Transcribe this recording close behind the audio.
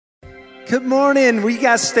Good morning. Will you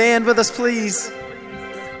guys stand with us, please?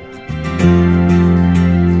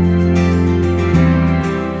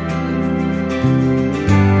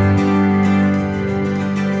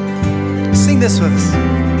 Sing this with us.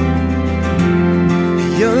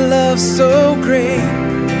 Your love's so great,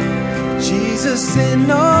 Jesus, in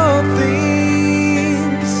all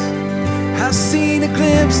things. I've seen a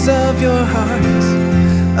glimpse of your heart,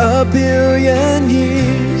 a billion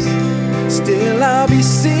years. Still I'll be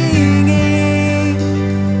singing.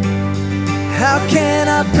 How can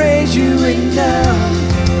I praise you enough?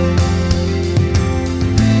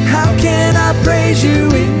 How can I praise you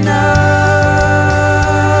enough?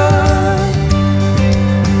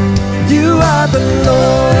 You are the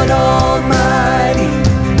Lord Almighty,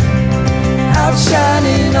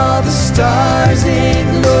 outshining all the stars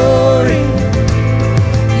in glory.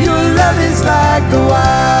 Your love is like the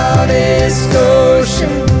wildest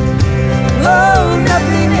ocean. Oh,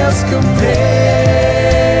 nothing else compares.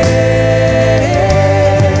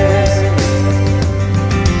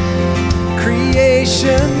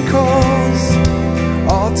 Creation calls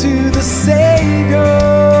all to the Savior.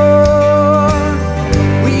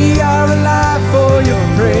 We are alive for your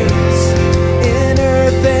praise in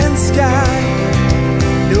earth and sky.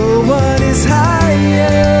 No one is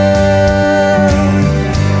higher.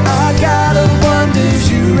 Our God of wonders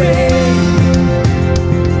you reign.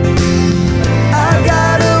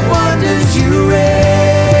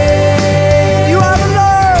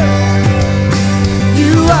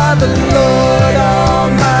 The Lord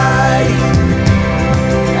Almighty,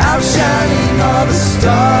 outshining all the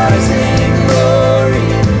stars in glory.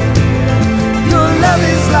 Your love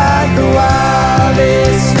is like the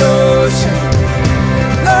wildest ocean.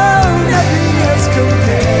 Oh, nothing else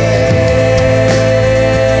compares.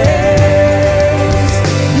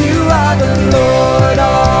 You are the Lord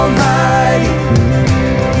Almighty,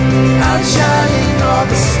 outshining all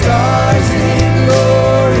the stars in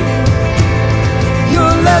glory.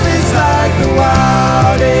 Love is like the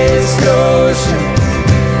wildest ocean.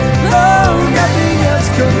 Oh, nothing else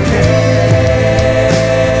compares.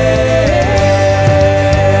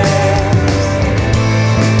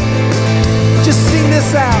 Just sing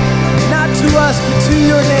this out. Not to us, but to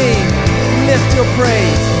your name. Lift your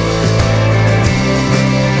praise.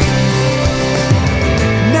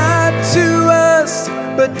 Not to us,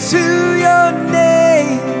 but to your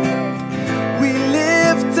name. We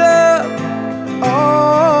lift up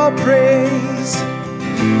all praise.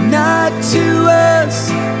 Not to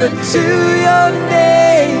us, but to your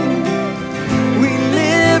name. We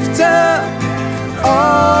lift up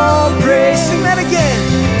all praise. Sing that again.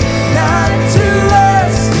 Not to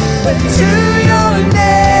us, but to your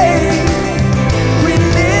name. We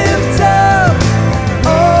lift up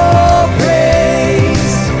all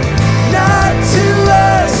praise. Not to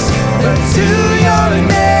us, but to your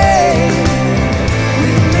name.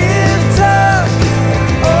 We lift up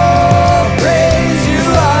all praise. You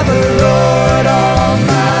are the Lord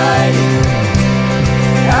Almighty,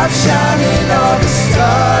 outshining all the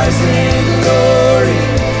stars in glory.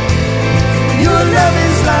 Your love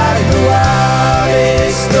is like the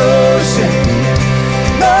wildest ocean.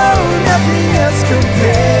 Oh, nothing else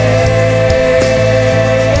compares.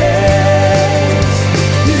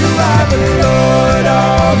 You are the Lord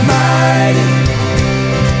Almighty,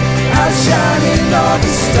 outshining all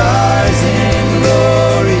the stars in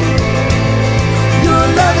glory. Your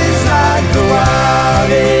love is like the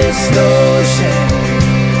wildest ocean.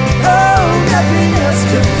 Oh, nothing else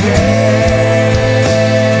compares.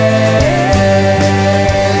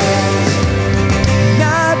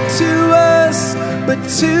 Not to us, but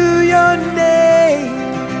to your name.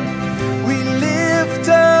 We lift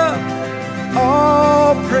up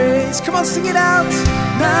all praise. Come on, sing it out.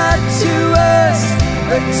 Not to us,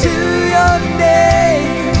 but to your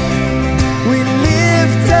name. We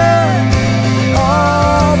lift up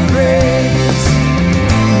all praise.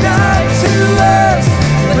 Not to us,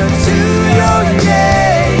 but to your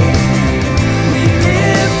name. We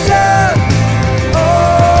lift up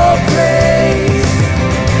all praise.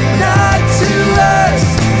 Not to us,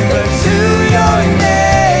 but to your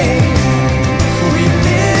name. We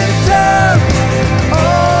lift up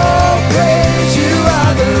all praise. You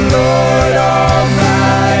are the Lord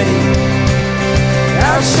Almighty,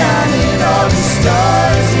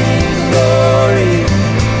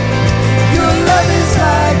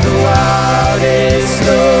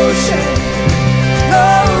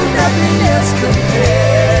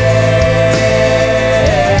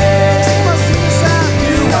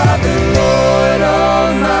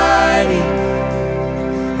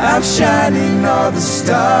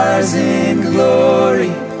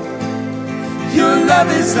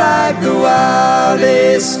 love is like the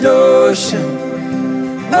wildest ocean.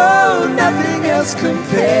 Oh, nothing else compares.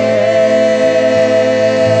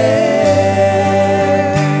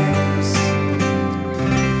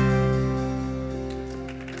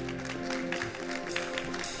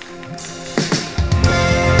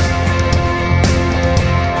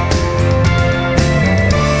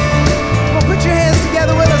 Come on, put your hands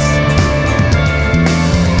together with us.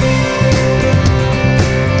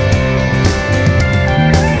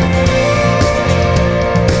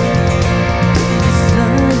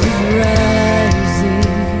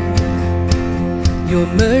 Your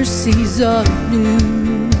mercies are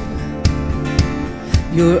new.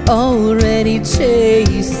 You're already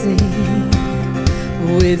chasing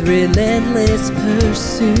with relentless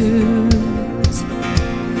pursuit.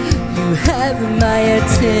 You have my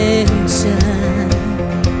attention.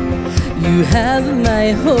 You have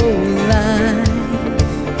my whole life.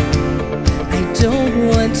 I don't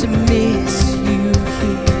want to miss you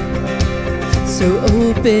here. So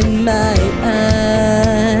open my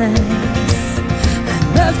eyes.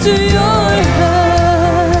 After your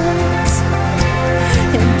heart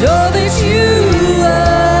and all that you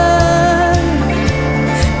are,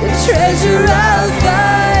 the treasure I'll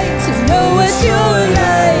find to know what you're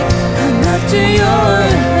like. I'm after your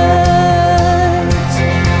heart.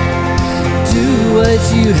 Do what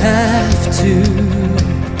you have to.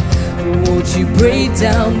 Won't you break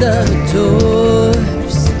down the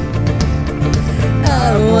doors? I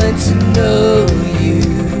want to know you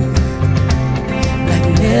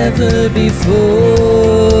never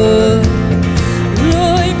before.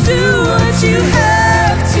 Lord, do what you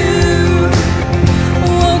have to.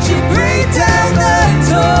 Won't you break down the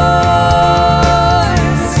doors?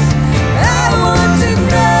 I want to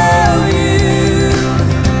know you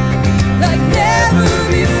like never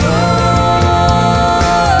before.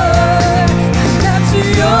 I'm after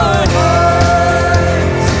your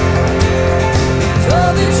heart,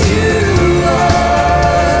 all that you are.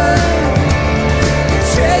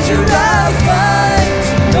 Treasure I'll find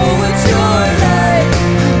to know what you're like.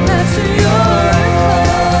 I'm after your heart,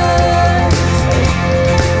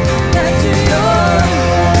 after your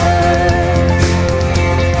heart,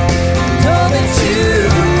 and all that you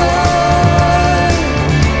are.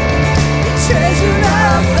 The treasure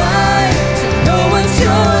I'll find to know what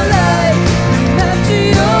you're like. I'm after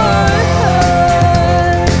your heart.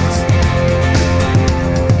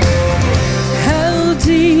 How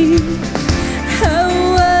deep, how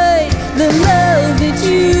wide the love that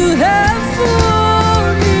you have for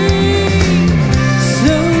me.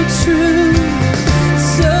 So true,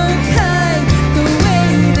 so kind, the way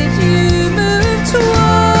that you move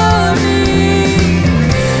toward me.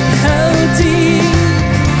 How deep,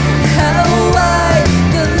 how wide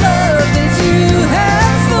the love that you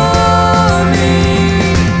have for me.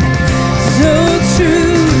 So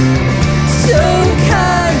true, so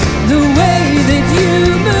kind, the way that you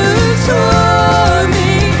move toward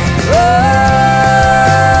me. Oh,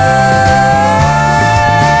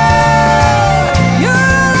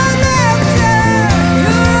 you're an actor,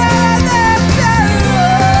 you're an actor.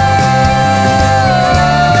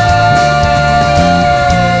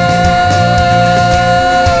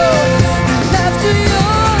 I'm after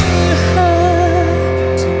your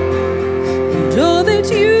heart and all that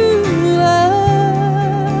you are.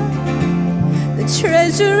 The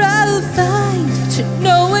treasure I'll find to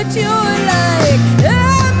know what you're like.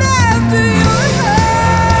 I'm after your heart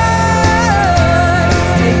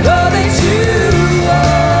and all that you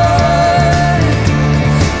are.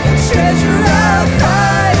 The treasure I'll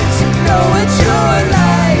find to know what you're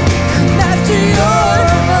like. I'm after your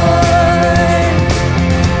heart.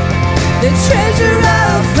 The treasure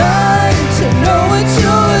I'll find to know what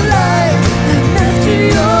you're like. I'm after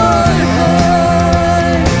your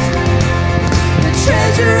heart. The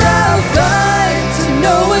treasure I'll find to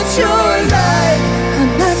know what you're like.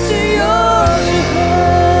 I'm after your heart.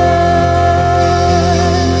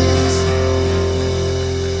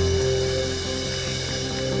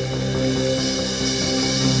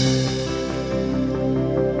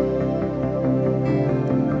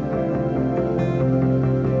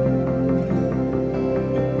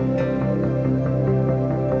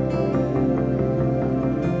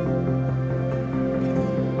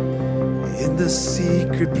 In the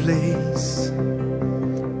secret place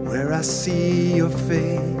where I see your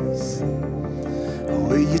face,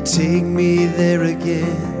 will you take me there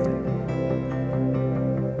again?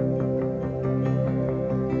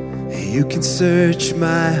 You can search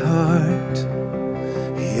my heart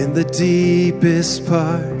in the deepest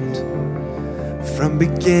part, from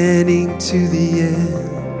beginning to the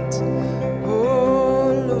end.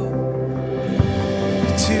 Oh Lord,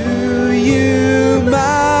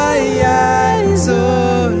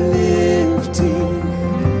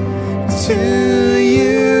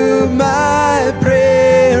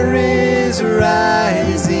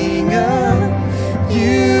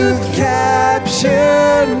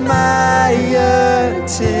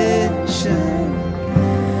 attention.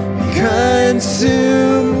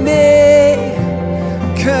 Consume me,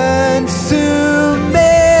 consume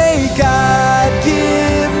me. God,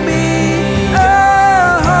 give me a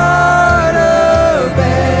heart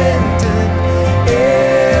abandoned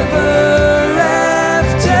ever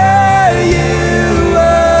after you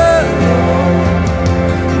alone.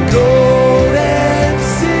 Gold and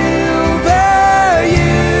silver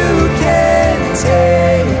you can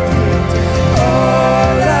take it.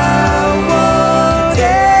 All I want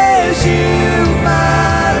is you,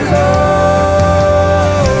 my Lord.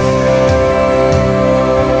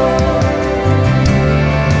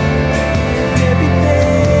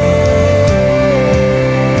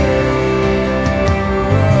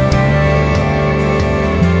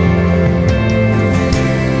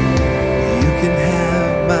 You can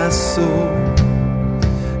have my soul,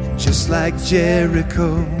 and just like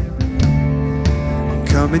Jericho,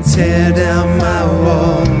 come and tear down my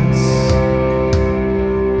walls.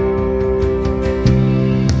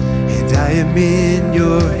 And I am in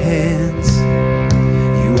your hands.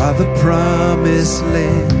 You are the promised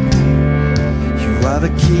land. You are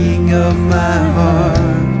the king of my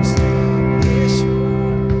heart. Yes, you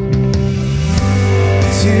are.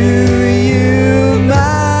 To you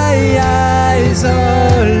my eyes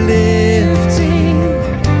are lifting.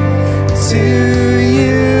 To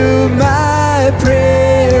you my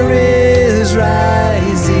prayer is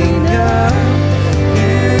rising up.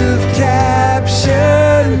 You've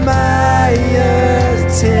captured my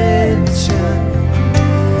attention.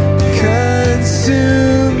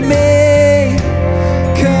 Consume me,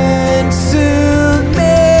 consume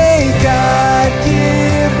me. God,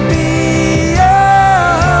 give me a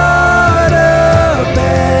heart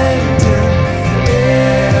abandoned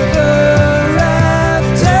ever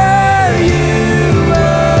after you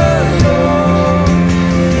alone.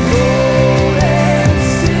 Gold and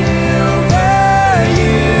silver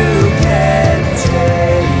you can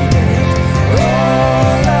take it.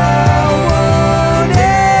 All I want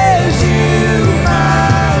is you,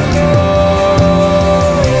 my Lord.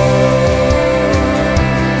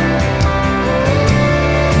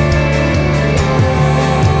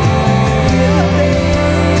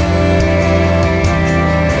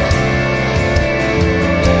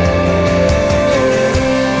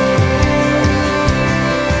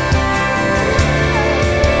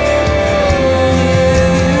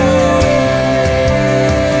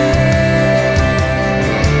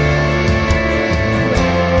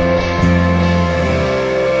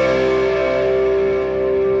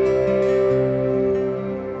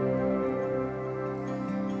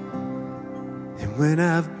 And when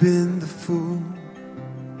I've been the fool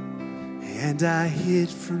and I hid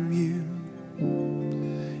from you,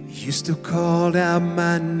 you still called out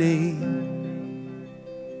my name.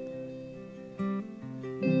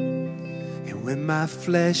 And when my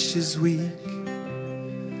flesh is weak,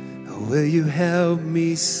 oh, will you help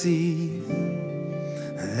me see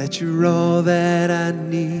that you're all that I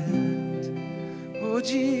need? Oh,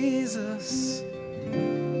 Jesus,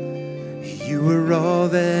 you are all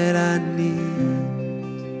that I need.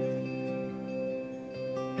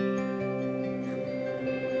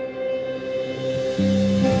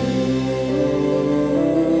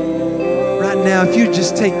 Right now, if you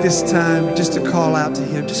just take this time just to call out to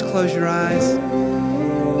Him, just close your eyes.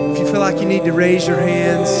 If you feel like you need to raise your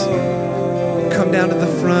hands, come down to the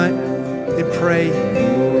front and pray,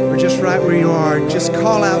 or just right where you are, just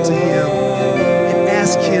call out to Him and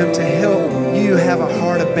ask Him to help you have a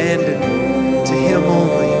heart abandoned to Him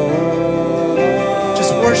only.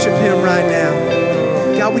 Just worship Him right now.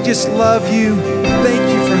 God, we just love you. Thank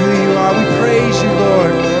you for who you are. We praise you,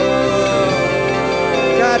 Lord.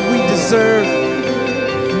 God, we deserve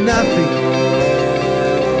nothing.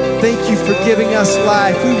 Thank you for giving us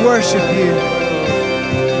life. We worship you.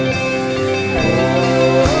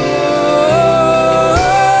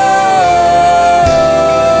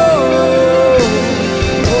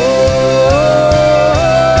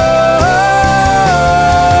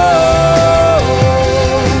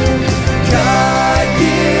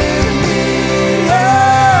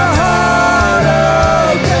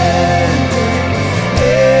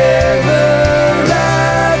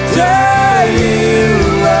 After you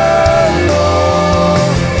alone.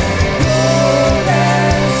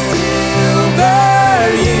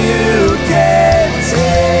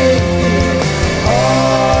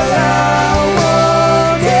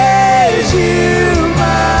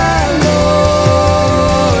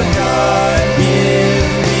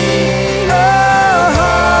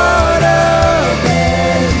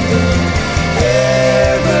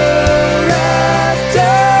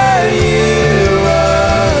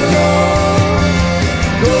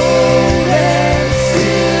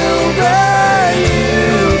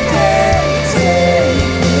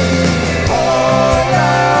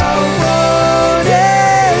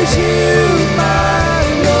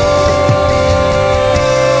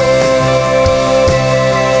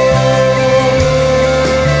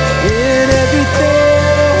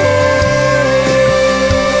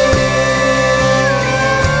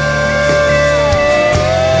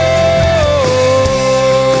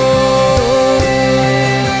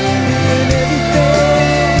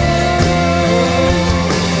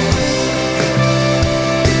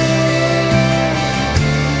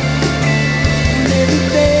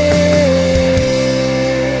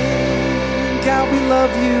 God, we love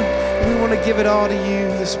you. We want to give it all to you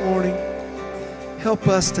this morning. Help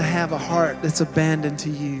us to have a heart that's abandoned to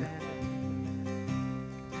you.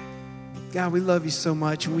 God, we love you so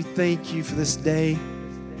much, and we thank you for this day.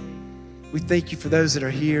 We thank you for those that are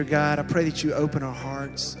here, God. I pray that you open our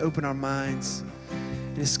hearts, open our minds.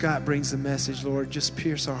 And as Scott brings the message, Lord, just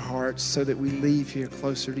pierce our hearts so that we leave here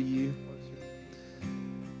closer to you.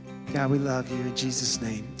 God, we love you in Jesus'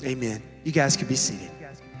 name. Amen. You guys can be seated.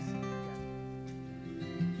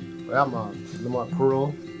 Well, I'm Lamar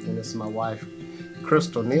Pruill, and this is my wife,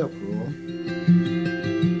 Crystal Neal Pruill.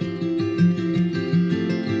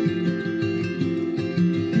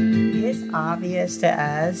 It's obvious to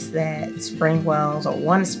us that Springwell's, or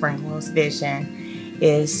one of Springwell's vision,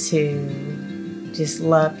 is to just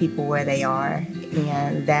love people where they are,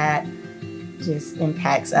 and that just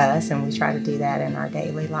impacts us, and we try to do that in our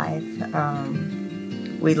daily life.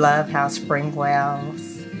 We love how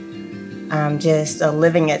Springwell's just a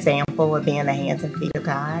living example of being the hands and feet of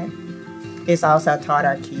God. It's also taught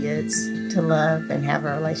our kids to love and have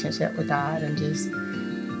a relationship with God and just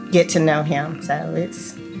get to know Him. So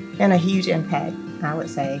it's been a huge impact, I would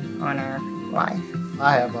say, on our life.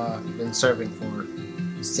 I have been serving for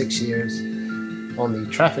 6 years on the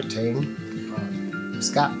traffic team.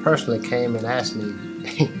 Scott personally came and asked me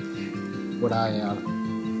would I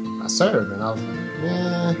serve, and I was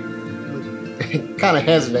like, kind of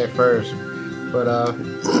hesitant at first, but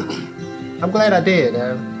I'm glad I did.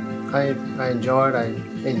 I enjoyed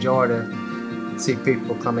to see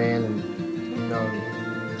people come in,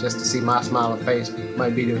 and just to see my smiling face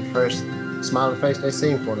might be the first smiling face they've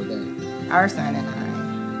seen for today. Our son and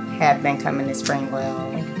I have been coming to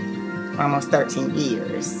Springwell almost 13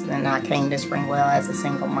 years, and I came to Springwell as a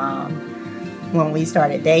single mom. When we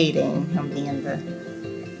started dating, him being the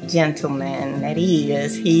gentleman that he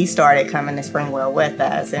is, he started coming to Springwell with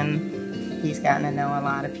us, and he's gotten to know a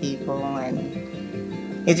lot of people, and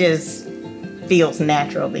it just feels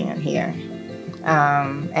natural being here.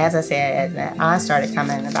 As I said, I started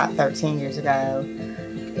coming about 13 years ago,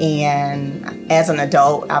 and as an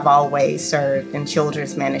adult, I've always served in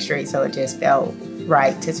children's ministry, so it just felt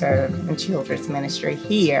right to serve in children's ministry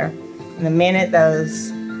here. And the minute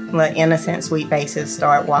those little innocent, sweet faces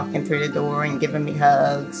start walking through the door and giving me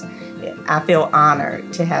hugs, I feel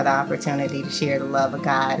honored to have the opportunity to share the love of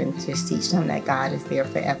God and just teach them that God is their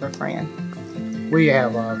forever friend. We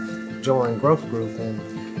have joined Growth Group, and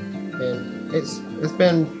it's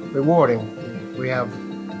been rewarding. We have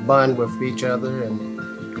bond with each other, and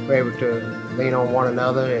we're able to lean on one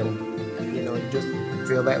another, and just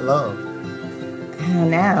feel that love. I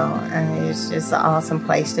don't know. It's just an awesome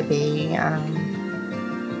place to be.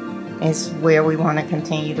 It's where we want to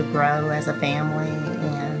continue to grow as a family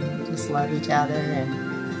and just love each other.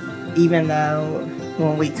 And even though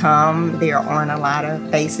when we come, there aren't a lot of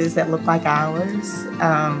faces that look like ours,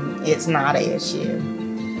 it's not an issue.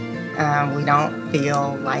 We don't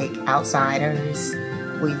feel like outsiders.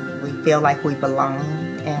 We feel like we belong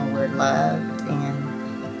and we're loved. And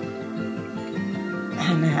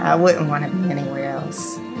I wouldn't want to be anywhere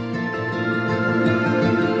else.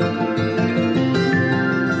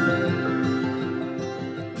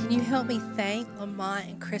 Can you help me thank Lamont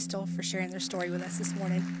and Crystal for sharing their story with us this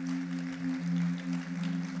morning?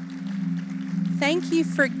 Thank you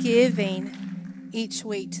for giving each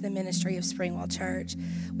week to the ministry of Springwell Church.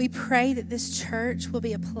 We pray that this church will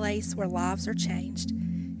be a place where lives are changed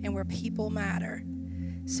and where people matter.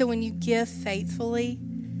 So when you give faithfully,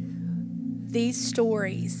 these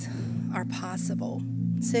stories are possible.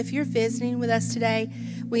 So if you're visiting with us today,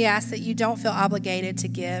 we ask that you don't feel obligated to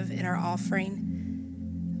give in our offering,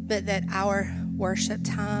 but that our worship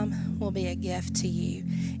time will be a gift to you.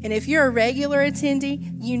 And if you're a regular attendee,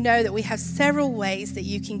 you know that we have several ways that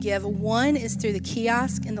you can give. One is through the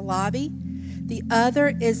kiosk in the lobby. The other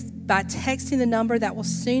is by texting the number that will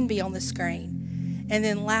soon be on the screen. And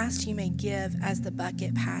then last, you may give as the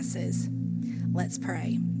bucket passes. Let's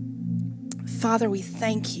pray. Father, we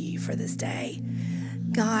thank you for this day.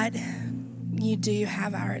 God, you do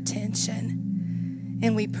have our attention,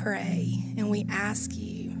 and we pray and we ask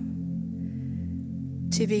you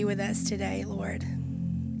to be with us today, Lord.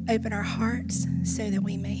 Open our hearts so that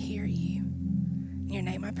we may hear you. In your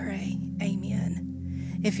name I pray,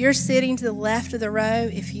 amen. If you're sitting to the left of the row,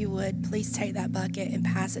 if you would, please take that bucket and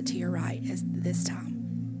pass it to your right as this time.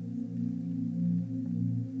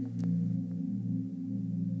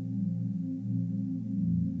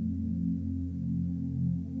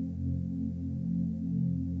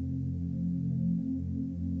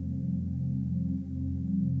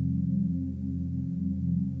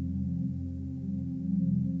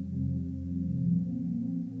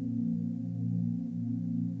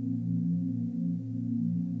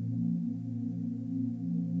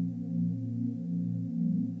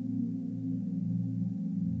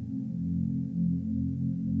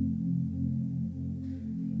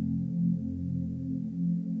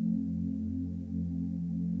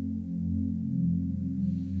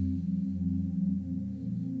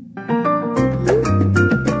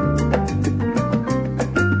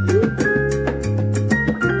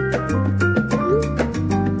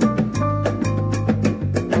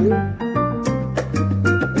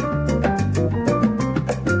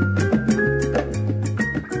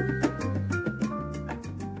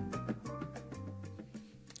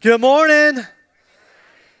 Good morning.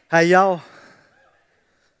 Hey, y'all.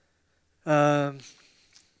 What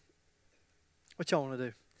y'all want to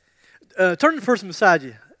do? Turn to the person beside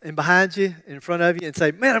you and behind you and in front of you and say,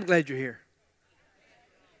 man, I'm glad you're here.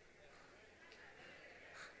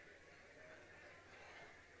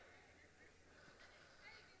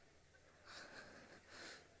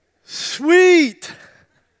 Sweet.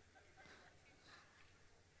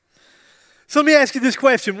 So let me ask you this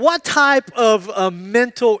question. What type of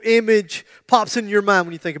mental image pops in your mind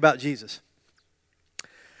when you think about Jesus?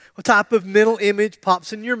 What type of mental image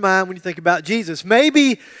pops in your mind when you think about Jesus?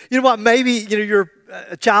 Maybe, you know what, maybe, you're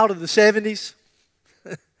a child of the 70s.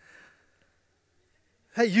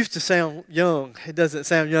 That used to sound young. It doesn't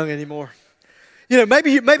sound young anymore.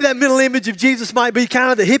 Maybe that mental image of Jesus might be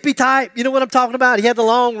kind of the hippie type. You know what I'm talking about? He had the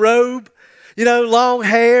long robe, long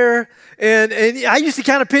hair. And I used to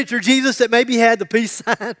kind of picture Jesus that maybe had the peace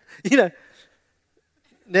sign,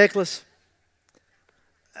 necklace.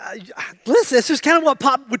 Listen, that's just kind of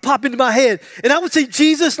what would pop into my head. And I would see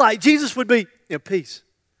Jesus like Jesus would be, peace.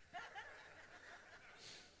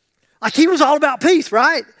 Like he was all about peace,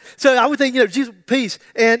 right? So I would think, Jesus, peace.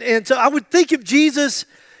 And so I would think of Jesus,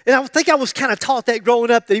 and I would think I was kind of taught that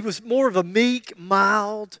growing up, that he was more of a meek,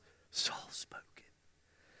 mild, soft-spoken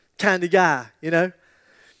kind of guy,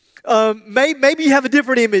 Maybe you have a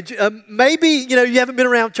different image. Maybe, you haven't been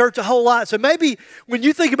around church a whole lot. So maybe when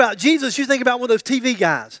you think about Jesus, you think about one of those TV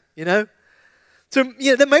guys, So,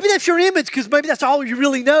 maybe that's your image because maybe that's all you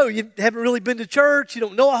really know. You haven't really been to church. You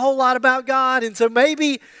don't know a whole lot about God. And so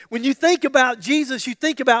maybe when you think about Jesus, you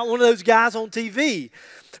think about one of those guys on TV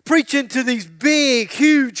preaching to these big,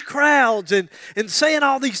 huge crowds and saying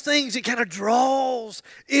all these things that kind of draws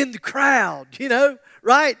in the crowd,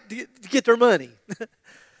 right? To get their money.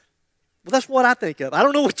 Well, that's what I think of. I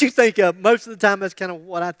don't know what you think of. Most of the time, that's kind of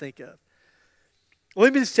what I think of. Well,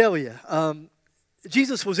 let me just tell you,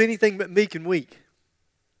 Jesus was anything but meek and weak.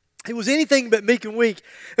 He was anything but meek and weak.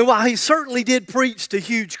 And while he certainly did preach to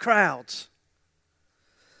huge crowds,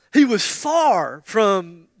 he was far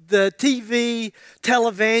from the TV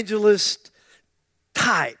televangelist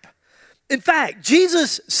type. In fact,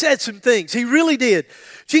 Jesus said some things. He really did.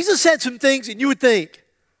 Jesus said some things, and you would think,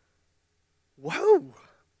 whoa.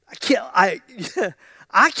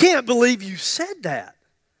 I can't believe you said that.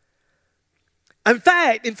 In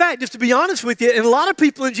fact, just to be honest with you, and a lot of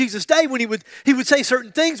people in Jesus' day, when he would say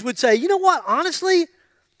certain things, would say, you know what, honestly,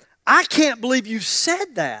 I can't believe you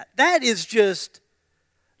said that. That's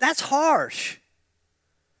harsh.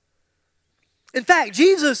 In fact,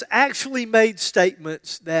 Jesus actually made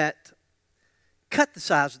statements that cut the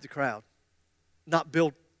size of the crowd, not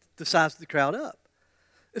build the size of the crowd up.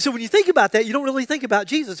 And so when you think about that, you don't really think about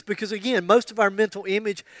Jesus because, again, most of our mental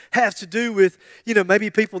image has to do with, maybe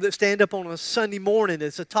people that stand up on a Sunday morning.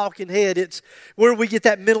 It's a talking head. It's where we get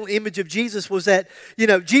that mental image of Jesus was that,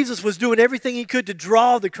 Jesus was doing everything he could to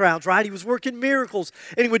draw the crowds, right? He was working miracles,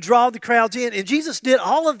 and he would draw the crowds in. And Jesus did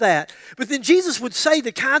all of that. But then Jesus would say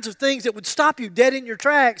the kinds of things that would stop you dead in your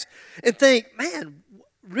tracks and think, man,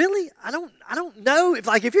 really? I don't know.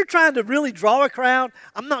 If you're trying to really draw a crowd,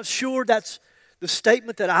 I'm not sure that's the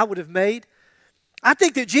statement that I would have made. I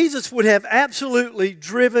think that Jesus would have absolutely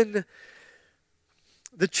driven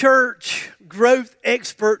the church growth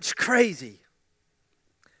experts crazy.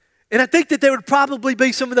 And I think that there would probably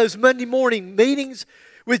be some of those Monday morning meetings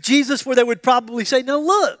with Jesus where they would probably say, no,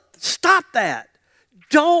 look, stop that.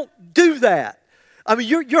 Don't do that. I mean,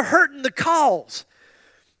 you're hurting the cause.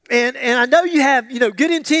 And I know you have,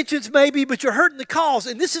 good intentions maybe, but you're hurting the cause.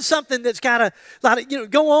 And this is something that's got to,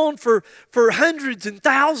 go on for hundreds and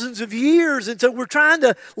thousands of years. And so we're trying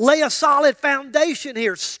to lay a solid foundation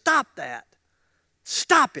here. Stop that.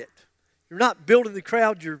 Stop it. You're not building the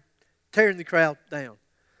crowd, you're tearing the crowd down.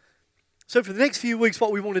 So for the next few weeks,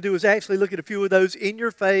 what we want to do is actually look at a few of those in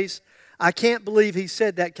your face. I can't believe he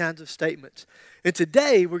said that kinds of statements. And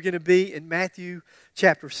today we're going to be in Matthew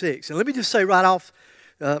chapter 6. And let me just say right out of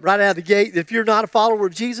the gate, if you're not a follower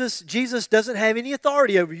of Jesus, Jesus doesn't have any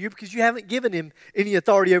authority over you because you haven't given him any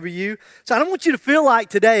authority over you. So I don't want you to feel like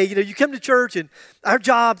today, you come to church and our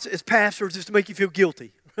jobs as pastors is to make you feel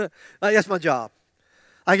guilty. That's my job.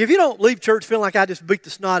 If you don't leave church feeling like I just beat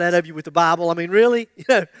the snot out of you with the Bible, I mean, really?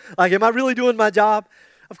 Am I really doing my job?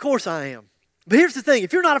 Of course I am. But here's the thing.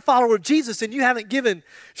 If you're not a follower of Jesus and you haven't given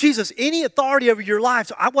Jesus any authority over your life,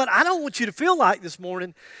 so what I don't want you to feel like this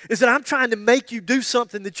morning is that I'm trying to make you do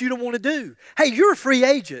something that you don't want to do. Hey, you're a free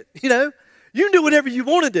agent, You can do whatever you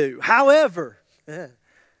want to do. However,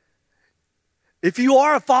 if you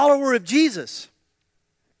are a follower of Jesus,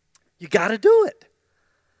 you got to do it.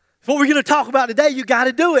 What we're going to talk about today, you got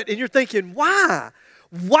to do it. And you're thinking, why?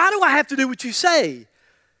 Why do I have to do what you say?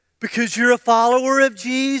 Because you're a follower of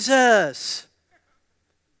Jesus.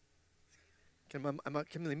 Let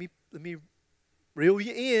me reel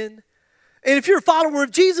you in. And if you're a follower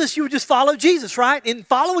of Jesus, you would just follow Jesus, right? And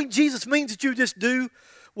following Jesus means that you just do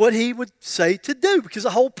what he would say to do, because the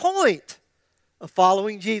whole point of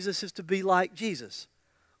following Jesus is to be like Jesus.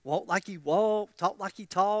 Walk like he walked, talk like he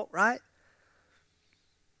talked, right?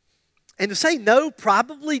 And to say no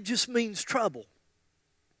probably just means trouble.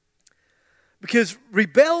 Because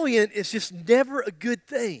rebellion is just never a good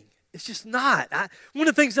thing. It's just not. One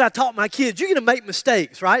of the things that I taught my kids, you're going to make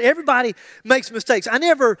mistakes, right? Everybody makes mistakes. I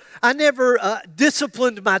never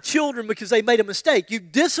disciplined my children because they made a mistake. You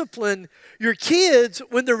discipline your kids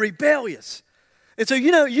when they're rebellious. And so,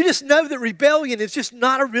 you just know that rebellion is just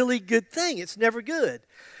not a really good thing. It's never good.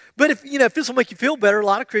 But if this will make you feel better, a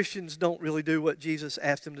lot of Christians don't really do what Jesus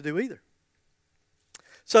asked them to do either.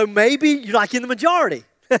 So maybe you're like in the majority.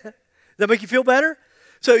 Does that make you feel better?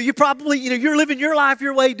 So you probably, you're living your life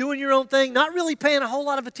your way, doing your own thing, not really paying a whole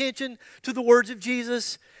lot of attention to the words of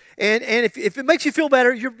Jesus. And if it makes you feel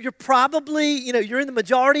better, you're probably, you're in the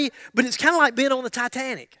majority, but it's kind of like being on the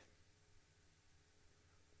Titanic.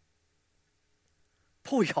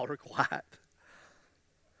 Boy, y'all are quiet.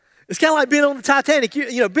 It's kind of like being on the Titanic.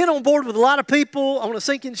 Being on board with a lot of people on a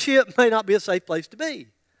sinking ship may not be a safe place to be.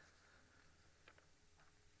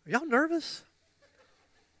 Are y'all nervous?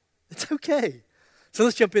 It's okay. So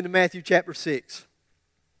let's jump into Matthew chapter 6.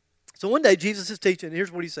 So one day Jesus is teaching, and here's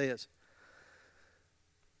what he says.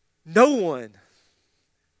 No one,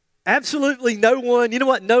 absolutely no one. You know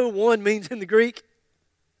what no one means in the Greek?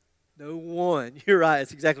 No one. You're right.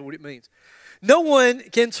 That's exactly what it means. No one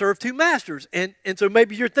can serve two masters. And so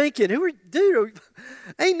maybe you're thinking, dude,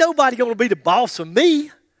 ain't nobody going to be the boss of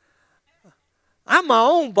me. I'm my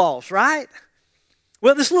own boss, right?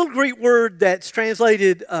 Well, this little Greek word that's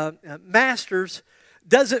translated masters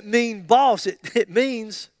doesn't mean boss. It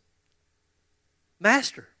means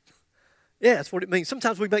master. Yeah, that's what it means.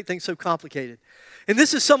 Sometimes we make things so complicated. And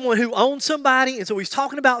this is someone who owns somebody, and so he's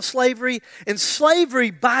talking about slavery. And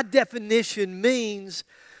slavery, by definition, means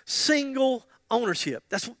single ownership.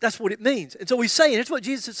 That's what it means. And so he's saying, here's what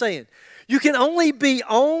Jesus is saying. You can only be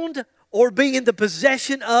owned or be in the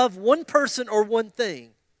possession of one person or one thing.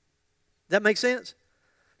 Does that make sense?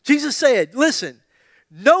 Jesus said, listen,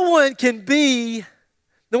 no one can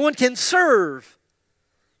serve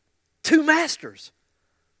two masters.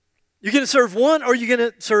 You're going to serve one or you're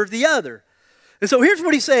going to serve the other. And so here's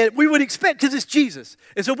what he said. We would expect, because it's Jesus.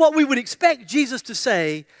 And so what we would expect Jesus to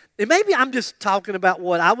say, and maybe I'm just talking about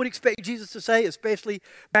what I would expect Jesus to say, especially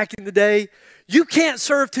back in the day. You can't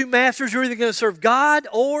serve two masters. You're either going to serve God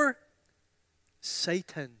or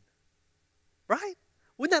Satan. Right?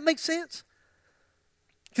 Wouldn't that make sense?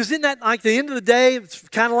 Because isn't that like the end of the day, it's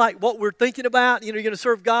kind of like what we're thinking about. You're going to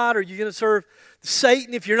serve God or you're going to serve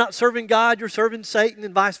Satan. If you're not serving God, you're serving Satan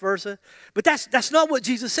and vice versa. But that's not what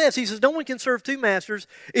Jesus says. He says no one can serve two masters.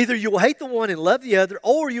 Either you will hate the one and love the other,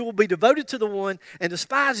 or you will be devoted to the one and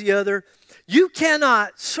despise the other. You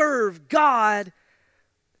cannot serve God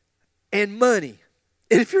and money.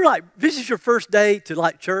 And if you're like, this is your first day to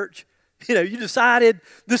like church, you decided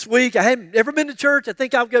this week, I hadn't ever been to church, I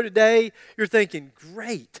think I'll go today. You're thinking,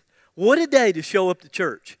 great, what a day to show up to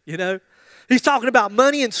church, He's talking about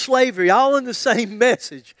money and slavery all in the same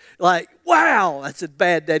message. Like, wow, that's a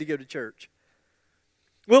bad day to go to church.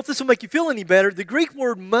 Well, if this will make you feel any better, the Greek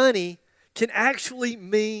word money can actually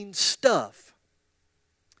mean stuff.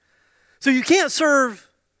 So you can't serve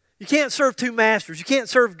two masters. You can't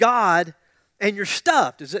serve God and your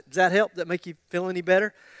stuff. Does that help? Does that make you feel any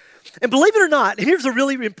better? And believe it or not, and here's a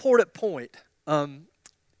really important point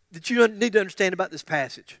that you need to understand about this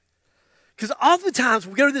passage. Because oftentimes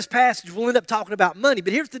when we go to this passage, we'll end up talking about money.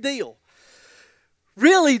 But here's the deal.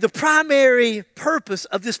 Really, the primary purpose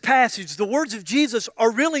of this passage, the words of Jesus,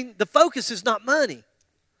 are really, the focus is not money.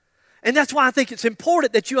 And that's why I think it's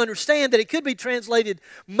important that you understand that it could be translated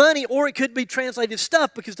money or it could be translated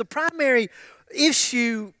stuff, because the primary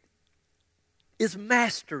issue is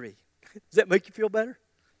mastery. Does that make you feel better?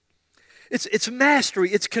 It's mastery,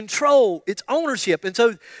 it's control, it's ownership. And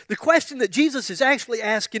so the question that Jesus is actually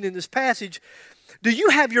asking in this passage, do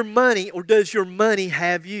you have your money or does your money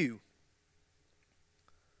have you?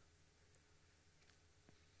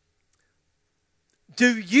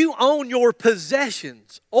 Do you own your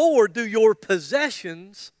possessions, or do your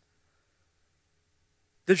possessions,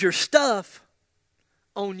 does your stuff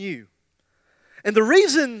own you? And the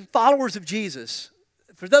reason followers of Jesus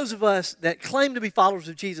for those of us that claim to be followers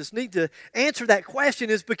of Jesus need to answer that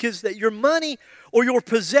question is because that your money or your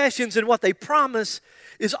possessions and what they promise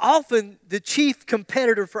is often the chief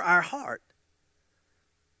competitor for our heart.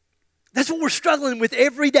 That's what we're struggling with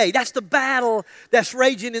every day. That's the battle that's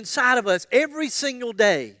raging inside of us every single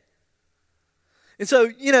day. And so,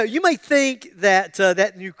 you may think that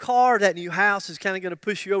that new car, that new house is kind of going to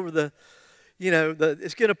push you over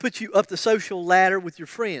it's going to put you up the social ladder with your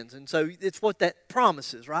friends. And so it's what that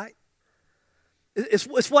promises, right?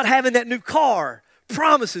 It's what having that new car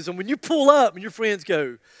promises. And when you pull up and your friends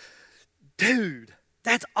go, dude,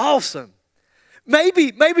 that's awesome.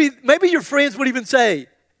 Maybe your friends would even say,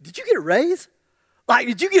 did you get a raise? Like,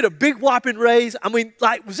 did you get a big whopping raise? I mean,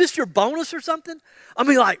 like, was this your bonus or something? I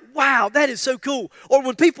mean, like, wow, that is so cool. Or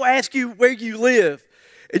when people ask you where you live,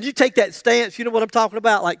 and you take that stance, you know what I'm talking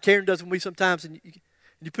about? Like Karen does with me sometimes, and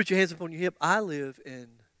you put your hands up on your hip. I live in,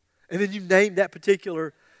 and then you name that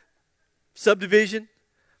particular subdivision.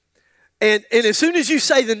 And as soon as you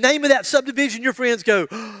say the name of that subdivision, your friends go,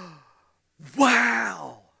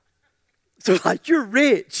 wow. So like, you're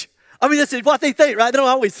rich. I mean, that's what they think, right? They don't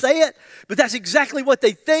always say it, but that's exactly what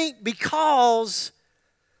they think because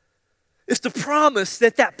it's the promise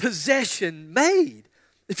that possession made.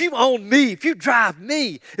 If you own me, if you drive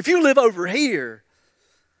me, if you live over here,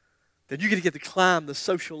 then you're going to get to climb the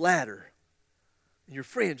social ladder. And your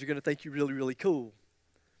friends are going to think you're really, really cool.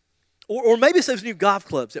 Or maybe it's those new golf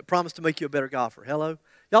clubs that promise to make you a better golfer. Hello?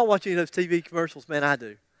 Y'all watch any of those TV commercials? Man, I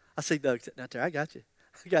do. I see Doug sitting out there. I got you.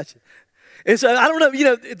 And so, I don't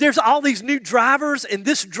know, there's all these new drivers, and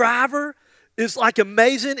this driver is like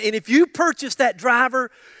amazing. And if you purchase that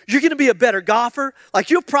driver, you're going to be a better golfer. Like,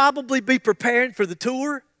 you'll probably be preparing for the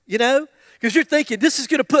tour, because you're thinking, this is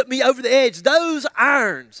going to put me over the edge. Those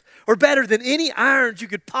irons are better than any irons you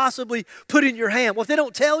could possibly put in your hand. What they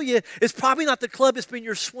don't tell you is probably not the club that's been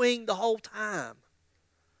your swing the whole time.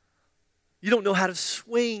 You don't know how to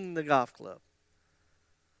swing the golf club.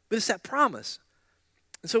 But it's that promise.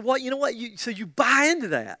 And so you buy into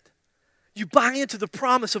that. You buy into the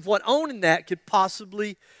promise of what owning that could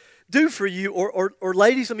possibly do for you. Or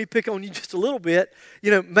ladies, let me pick on you just a little bit.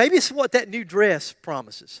 Maybe it's what that new dress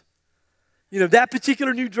promises. That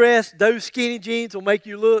particular new dress, those skinny jeans will make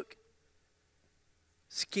you look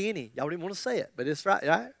skinny. Y'all didn't want to say it, but it's right?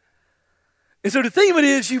 And so the thing of it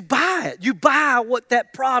is, you buy it. You buy what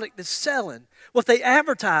that product is selling, what they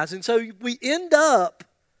advertise. And so we end up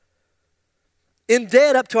in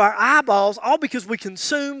debt up to our eyeballs, all because we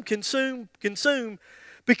consume,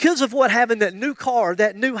 because of what having that new car,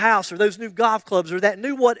 that new house, or those new golf clubs, or that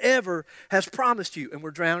new whatever has promised you, and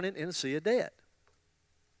we're drowning in a sea of debt.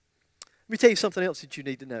 Let me tell you something else that you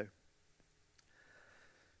need to know.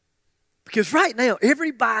 Because right now,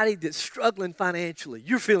 everybody that's struggling financially,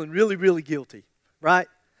 you're feeling really, really guilty, right?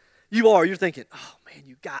 You are. You're thinking, oh, man,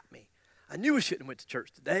 you got me. I knew we shouldn't have went to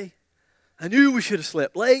church today. I knew we should have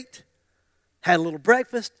slept late. Had a little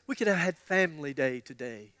breakfast. We could have had family day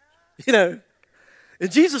today, And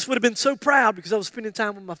Jesus would have been so proud because I was spending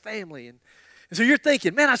time with my family. And so you're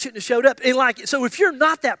thinking, man, I shouldn't have showed up. And so if you're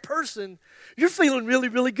not that person, you're feeling really,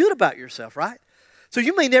 really good about yourself, right? So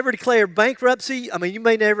you may never declare bankruptcy. I mean, you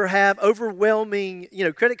may never have overwhelming,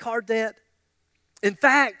 credit card debt. In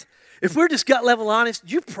fact, if we're just gut level honest,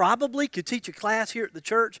 you probably could teach a class here at the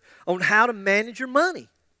church on how to manage your money.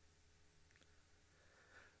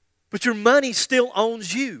 But your money still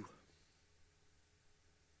owns you.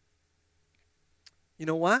 You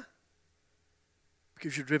know why?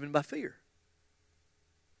 Because you're driven by fear.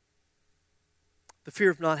 The fear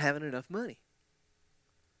of not having enough money.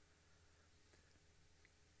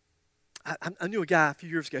 I knew a guy a few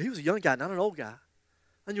years ago. He was a young guy, not an old guy.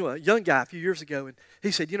 I knew a young guy a few years ago, and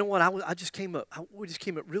he said, you know what, we just came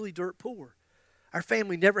up really dirt poor. Our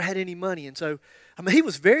family never had any money, and so, he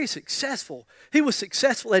was very successful. He was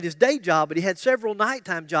successful at his day job, but he had several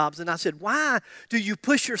nighttime jobs, and I said, why do you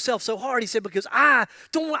push yourself so hard? He said, because I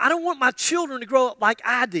don't want my children to grow up like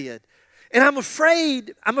I did. And I'm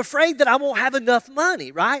afraid that I won't have enough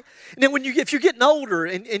money, right? And then if you're getting older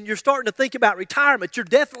and you're starting to think about retirement, you're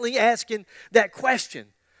definitely asking that question.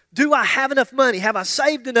 Do I have enough money? Have I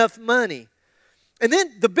saved enough money? And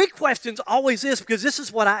then the big question's always this, because this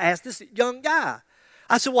is what I asked this young guy.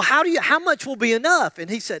 I said, well, how much will be enough? And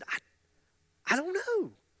he said, I don't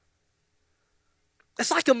know.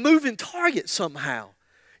 It's like a moving target somehow.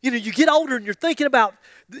 You get older and you're thinking about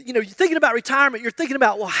retirement. You're thinking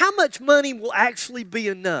about, well, how much money will actually be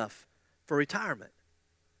enough for retirement?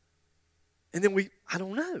 And then I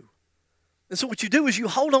don't know. And so what you do is you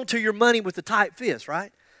hold on to your money with a tight fist,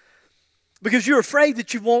 right? Because you're afraid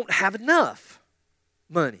that you won't have enough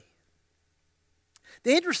money.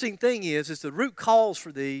 The interesting thing is the root cause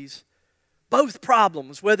for these, both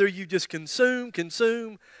problems, whether you just consume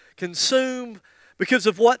because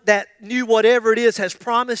of what that new whatever it is has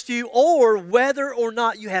promised you, or whether or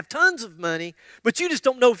not you have tons of money, but you just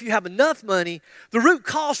don't know if you have enough money, the root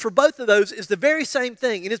cause for both of those is the very same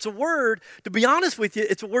thing. And it's a word, to be honest with you,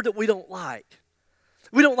 it's a word that we don't like.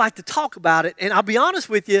 We don't like to talk about it, and I'll be honest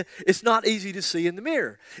with you, it's not easy to see in the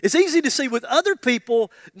mirror. It's easy to see with other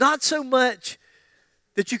people, not so much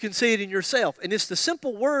that you can see it in yourself. And it's the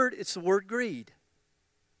simple word, it's the word greed.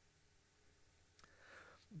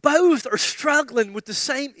 Both are struggling with the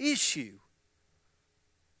same issue.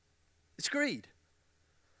 It's greed.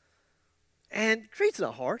 And greed's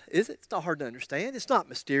not hard, is it? It's not hard to understand. It's not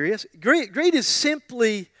mysterious. Greed is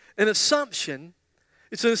simply an assumption.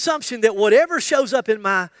 It's an assumption that whatever shows up in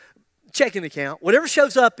my checking account, whatever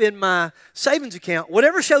shows up in my savings account,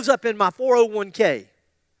 whatever shows up in my 401k,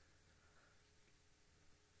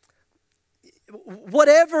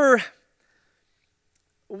 whatever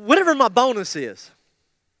my bonus is,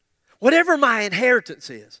 whatever my inheritance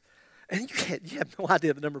is. And you have no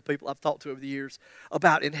idea the number of people I've talked to over the years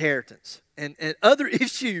about inheritance and other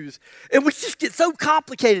issues. And we just get so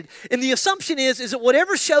complicated. And the assumption is that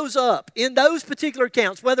whatever shows up in those particular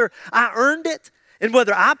accounts, whether I earned it and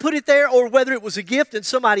whether I put it there or whether it was a gift and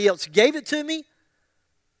somebody else gave it to me,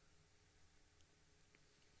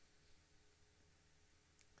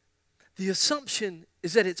 the assumption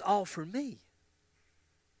is that it's all for me.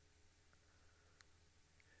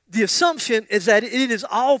 The assumption is that it is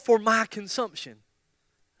all for my consumption.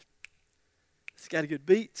 It's got a good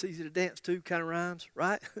beat. It's easy to dance to. Kind of rhymes,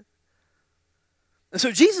 right? And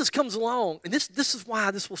so Jesus comes along, and this is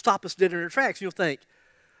why this will stop us dead in our tracks. You'll think,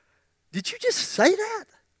 did you just say that?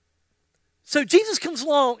 So Jesus comes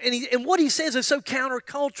along, and what he says is so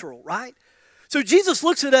countercultural, right? So Jesus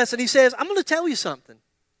looks at us, and he says, I'm going to tell you something.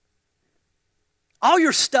 All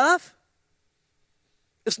your stuff,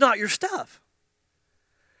 it's not your stuff.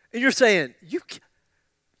 And you're saying,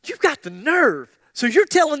 you've got the nerve. So you're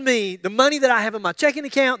telling me the money that I have in my checking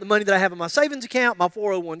account, the money that I have in my savings account, my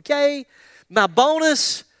 401k, my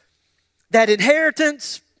bonus, that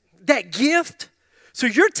inheritance, that gift. So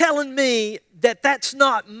you're telling me that that's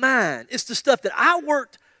not mine. It's the stuff that I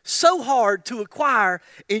worked so hard to acquire,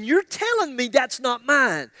 and you're telling me that's not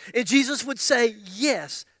mine. And Jesus would say,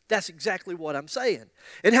 yes, that's exactly what I'm saying.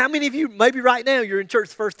 And how many of you, maybe right now, you're in church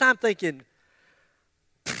the first time thinking,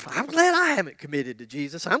 I'm glad I haven't committed to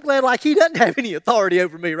Jesus. I'm glad like he doesn't have any authority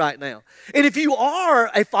over me right now. And if you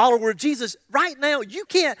are a follower of Jesus, right now you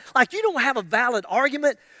can't, like you don't have a valid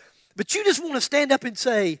argument, but you just want to stand up and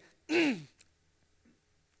say, that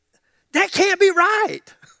can't be right.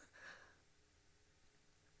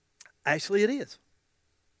 Actually, it is.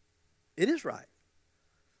 It is right.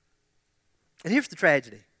 And here's the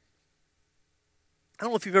tragedy. I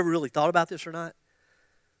don't know if you've ever really thought about this or not.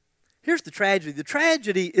 Here's the tragedy. The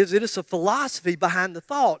tragedy is that it's a philosophy behind the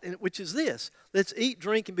thought, which is this. Let's eat,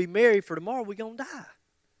 drink, and be merry, for tomorrow we're going to die.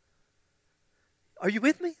 Are you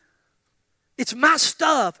with me? It's my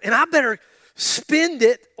stuff, and I better spend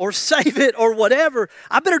it or save it or whatever.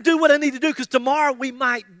 I better do what I need to do because tomorrow we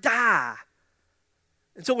might die.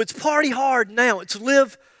 And so it's party hard now. It's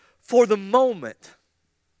live for the moment.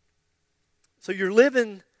 So you're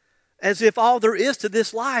living as if all there is to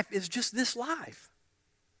this life is just this life.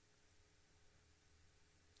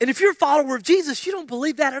 And if you're a follower of Jesus, you don't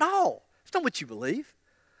believe that at all. It's not what you believe.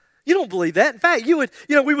 You don't believe that. In fact, we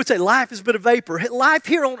would say life is but a vapor. Life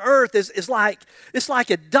here on earth is like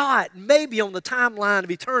a dot maybe on the timeline of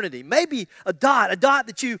eternity. Maybe a dot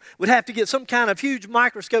that you would have to get some kind of huge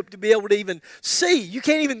microscope to be able to even see. You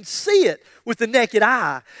can't even see it with the naked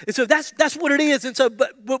eye. And so that's what it is. And so,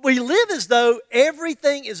 but we live as though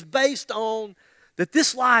everything is based on that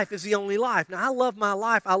this life is the only life. Now, I love my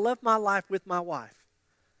life. I love my life with my wife.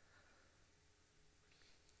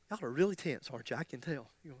 Y'all are really tense, aren't you? I can tell.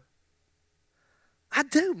 I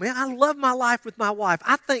do, man. I love my life with my wife.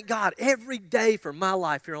 I thank God every day for my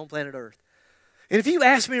life here on planet Earth. And if you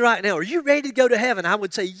ask me right now, are you ready to go to heaven? I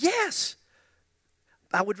would say yes.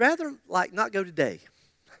 I would rather not go today.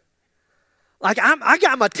 I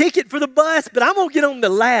got my ticket for the bus, but I'm going to get on the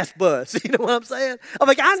last bus. You know what I'm saying?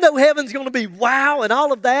 I know heaven's going to be wow and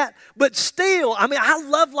all of that, but still, I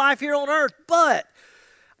love life here on earth, but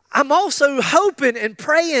I'm also hoping and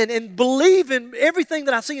praying and believing everything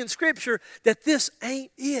that I see in Scripture that this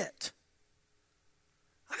ain't it.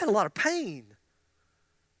 I had a lot of pain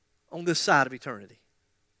on this side of eternity.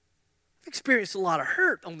 I've experienced a lot of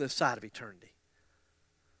hurt on this side of eternity.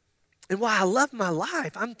 And while I love my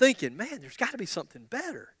life, I'm thinking, man, there's got to be something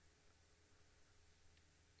better.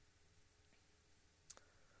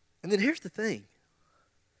 And then here's the thing.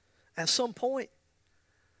 At some point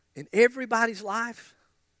in everybody's life,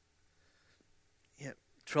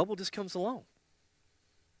 trouble just comes along.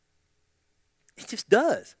 It just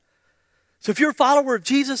does. So if you're a follower of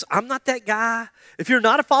Jesus, I'm not that guy. If you're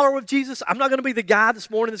not a follower of Jesus, I'm not going to be the guy this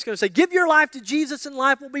morning that's going to say, give your life to Jesus and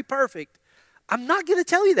life will be perfect. I'm not going to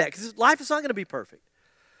tell you that because life is not going to be perfect.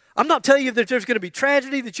 I'm not telling you that there's going to be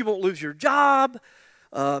tragedy, that you won't lose your job,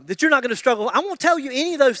 that you're not going to struggle. I won't tell you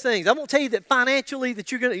any of those things. I won't tell you that financially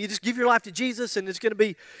that you just give your life to Jesus and it's going to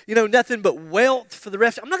be, nothing but wealth for the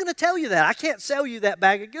rest. I'm not going to tell you that. I can't sell you that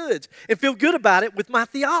bag of goods and feel good about it with my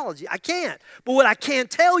theology. I can't. But what I can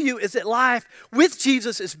tell you is that life with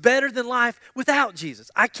Jesus is better than life without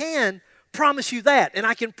Jesus. I can promise you that. And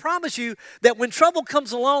I can promise you that when trouble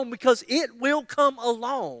comes along, because it will come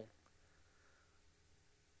along,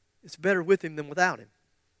 it's better with him than without him.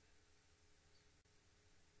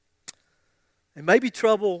 And maybe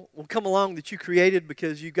trouble will come along that you created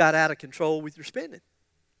because you got out of control with your spending.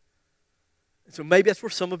 And so maybe that's where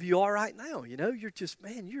some of you are right now. You're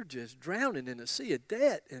just drowning in a sea of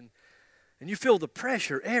debt. And you feel the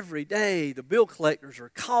pressure every day. The bill collectors are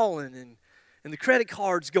calling and the credit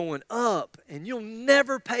card's going up. And you'll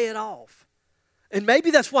never pay it off. And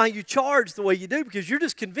maybe that's why you charge the way you do, because you're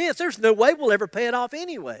just convinced there's no way we'll ever pay it off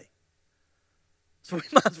anyway. So we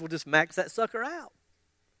might as well just max that sucker out.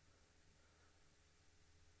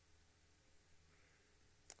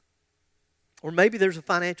 Or maybe there's a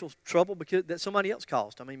financial trouble because that somebody else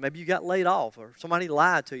caused. Maybe you got laid off or somebody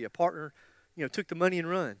lied to you. A partner, took the money and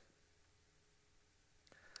run.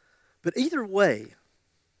 But either way,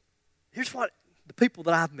 here's what the people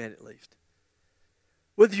that I've met at least,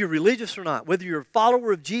 whether you're religious or not, whether you're a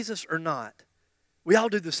follower of Jesus or not, we all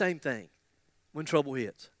do the same thing when trouble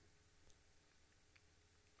hits.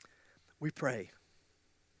 We pray.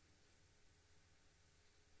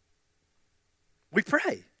 We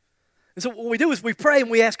pray. And so what we do is we pray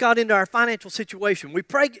and we ask God into our financial situation. We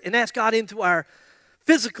pray and ask God into our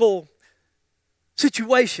physical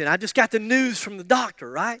situation. I just got the news from the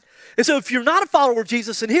doctor, right? And so if you're not a follower of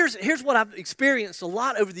Jesus, and here's what I've experienced a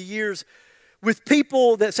lot over the years with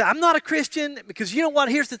people that say, I'm not a Christian, because you know what,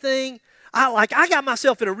 here's the thing. I got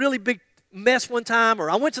myself in a really big mess one time, or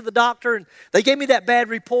I went to the doctor and they gave me that bad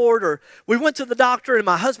report, or we went to the doctor and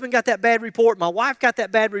my husband got that bad report, my wife got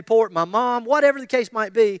that bad report, my mom, whatever the case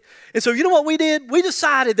might be. And so you know what we did? We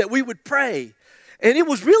decided that we would pray. And it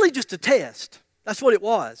was really just a test. That's what it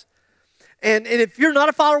was. And if you're not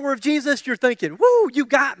a follower of Jesus, you're thinking, woo, you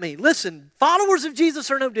got me. Listen, followers of Jesus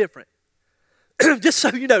are no different. Just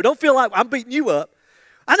so you know, don't feel like I'm beating you up.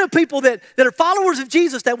 I know people that are followers of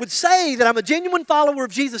Jesus that would say that I'm a genuine follower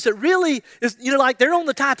of Jesus that really is, like they're on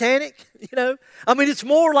the Titanic, It's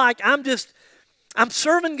more like I'm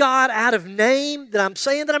serving God out of name, that I'm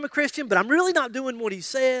saying that I'm a Christian, but I'm really not doing what he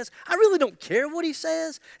says. I really don't care what he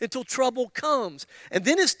says until trouble comes. And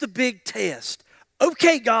then it's the big test.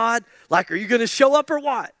 Okay, God, are you going to show up or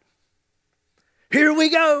what? Here we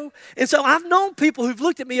go. And so I've known people who've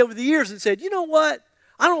looked at me over the years and said, you know what?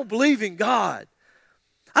 I don't believe in God.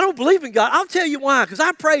 I don't believe in God. I'll tell you why, because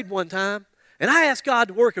I prayed one time, and I asked God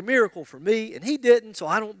to work a miracle for me, and he didn't, so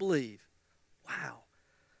I don't believe. Wow.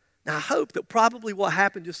 Now, I hope that probably what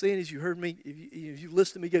happened just then is you heard me, if you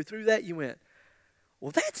listened to me go through that, you went,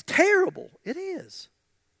 well, that's terrible. It is.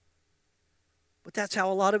 But that's how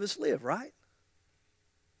a lot of us live, right?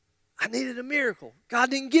 I needed a miracle. God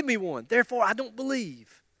didn't give me one. Therefore, I don't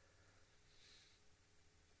believe.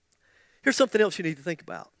 Here's something else you need to think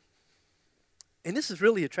about. And this is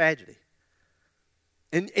really a tragedy.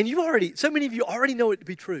 And so many of you already know it to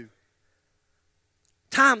be true.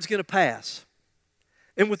 Time's going to pass.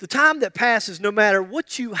 And with the time that passes, no matter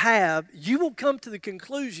what you have, you will come to the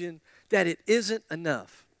conclusion that it isn't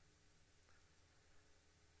enough.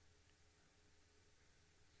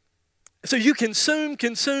 So you consume,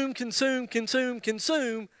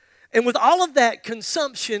 and with all of that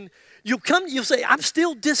consumption, you'll say, I'm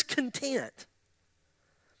still discontent.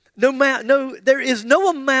 There is no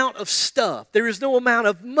amount of stuff, there is no amount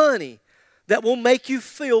of money that will make you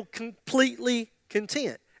feel completely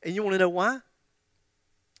content. And you want to know why?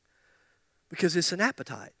 Because it's an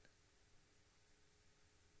appetite.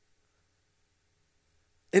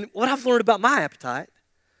 And what I've learned about my appetite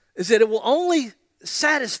is that it will only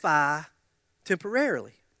satisfy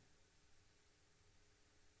temporarily.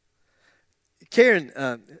 Karen,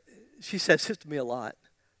 she says this to me a lot.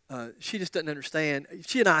 She just doesn't understand.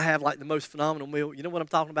 She and I have the most phenomenal meal. You know what I'm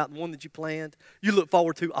talking about? The one that you planned, you look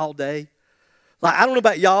forward to all day. I don't know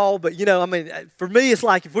about y'all, but for me, it's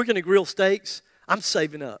like if we're going to grill steaks, I'm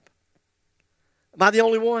saving up. Am I the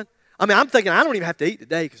only one? I mean, I'm thinking I don't even have to eat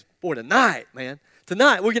today because, boy, tonight, man,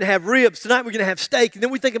 tonight we're going to have ribs. Tonight we're going to have steak. And then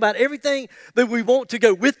we think about everything that we want to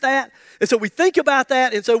go with that. And so we think about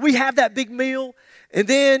that. And so we have that big meal. And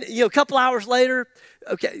then, a couple hours later,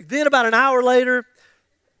 then about an hour later,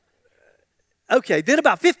 then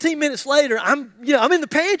about 15 minutes later, I'm in the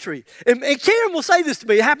pantry. And Karen will say this to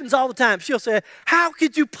me. It happens all the time. She'll say, how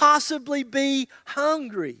could you possibly be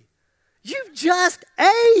hungry? You just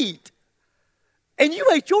ate. And you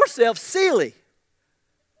ate yourself silly.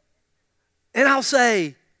 And I'll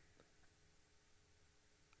say,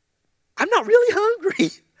 I'm not really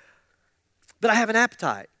hungry, but I have an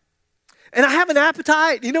appetite. And I have an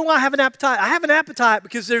appetite. You know why I have an appetite? I have an appetite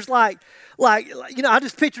because there's I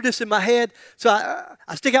just picture this in my head. So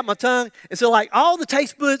I stick out my tongue. And so all the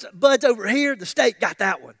taste buds over here, the steak got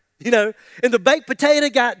that one, And the baked potato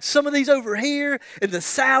got some of these over here, and the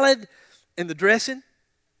salad and the dressing.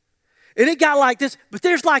 And it got like this, but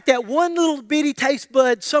there's that one little bitty taste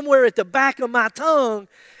bud somewhere at the back of my tongue.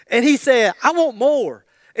 And he said, I want more.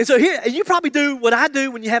 And so here, and you probably do what I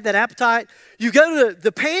do when you have that appetite. You go to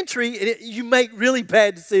the pantry and you make really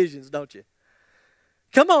bad decisions, don't you?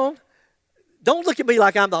 Come on. Don't look at me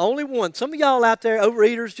like I'm the only one. Some of y'all out there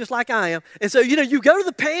overeaters just like I am. And so, you go to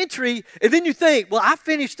the pantry and then you think, well, I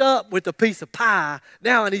finished up with a piece of pie.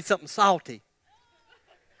 Now I need something salty.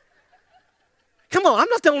 Come on, I'm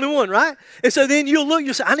not the only one, right? And so then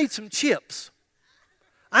you'll say, I need some chips.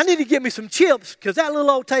 I need to get me some chips because that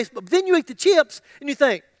little old taste. But then you eat the chips and you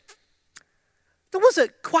think, that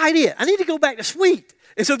wasn't quite it. I need to go back to sweet.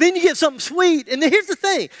 And so then you get something sweet. And then here's the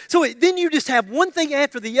thing. So then you just have one thing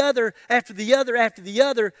after the other, after the other, after the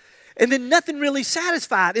other. And then nothing really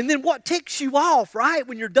satisfied. And then what ticks you off, right,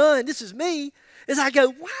 when you're done, this is me, is I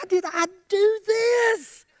go, why did I do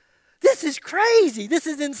this? This is crazy. This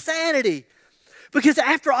is insanity. Because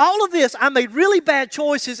after all of this, I made really bad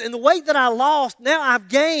choices, and the weight that I lost, now I've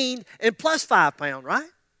gained and plus 5 pounds, right?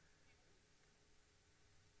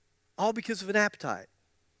 All because of an appetite.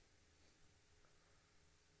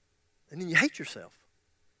 And then you hate yourself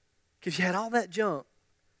because you had all that junk.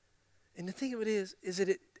 And the thing of it is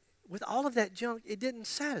that with all of that junk, it didn't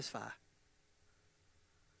satisfy.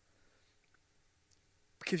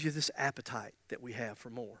 Because you have this appetite that we have for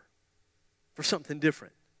more, for something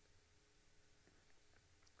different.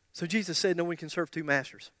 So Jesus said no one can serve 2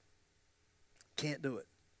 masters. Can't do it.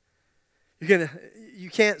 You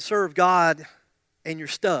can't serve God and your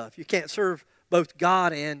stuff. You can't serve both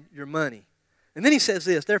God and your money. And then he says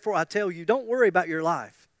this, therefore I tell you, don't worry about your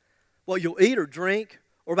life, what you'll eat or drink,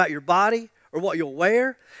 or about your body, or what you'll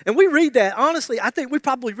wear. And we read that, honestly, I think we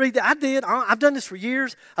probably read that. I did. I've done this for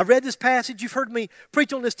years. I've read this passage. You've heard me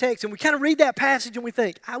preach on this text. And we kind of read that passage and we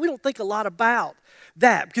think, we don't think a lot about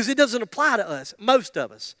that because it doesn't apply to us, most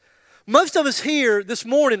of us. Most of us here this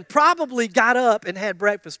morning probably got up and had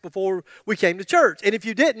breakfast before we came to church. And if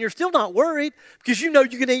you didn't, you're still not worried because you know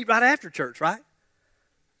you're going to eat right after church, right?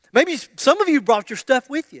 Maybe some of you brought your stuff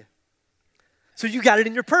with you. So you got it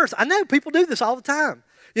in your purse. I know people do this all the time.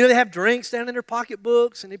 They have drinks down in their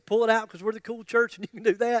pocketbooks and they pull it out because we're the cool church and you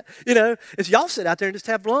can do that, And so y'all sit out there and just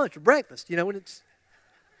have lunch or breakfast, and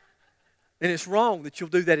it's wrong that you'll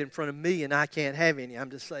do that in front of me and I can't have any, I'm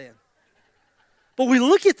just saying. But we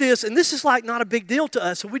look at this, and this is not a big deal to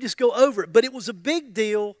us, so we just go over it. But it was a big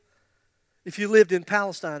deal if you lived in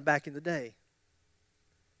Palestine back in the day.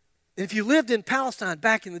 And if you lived in Palestine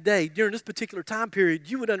back in the day, during this particular time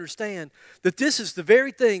period, you would understand that this is the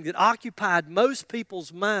very thing that occupied most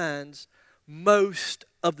people's minds most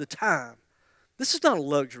of the time. This is not a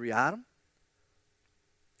luxury item.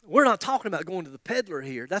 We're not talking about going to the peddler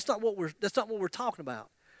here. That's not what we're talking about.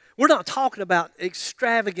 We're not talking about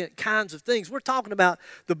extravagant kinds of things. We're talking about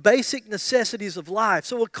the basic necessities of life.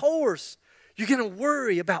 So, of course, you're going to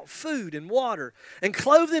worry about food and water. And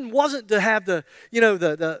clothing wasn't to have the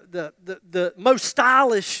most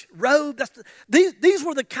stylish robe. These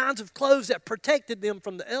were the kinds of clothes that protected them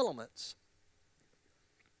from the elements.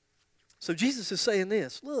 So Jesus is saying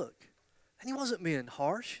this, look, and he wasn't being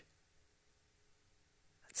harsh.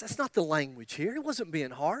 That's not the language here. He wasn't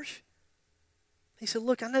being harsh. He said,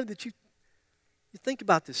 look, I know that you think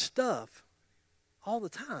about this stuff all the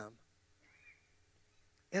time.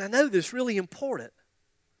 And I know that it's really important.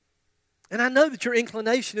 And I know that your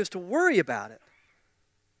inclination is to worry about it.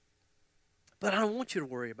 But I don't want you to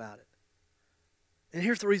worry about it. And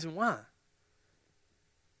here's the reason why.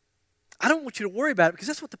 I don't want you to worry about it because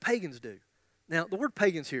that's what the pagans do. Now, the word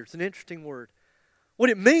pagans here, it's an interesting word.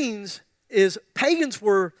 What it means is pagans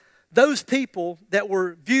were those people that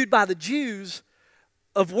were viewed by the Jews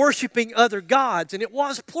of worshiping other gods. And it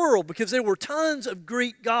was plural because there were tons of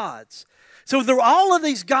Greek gods. So there were all of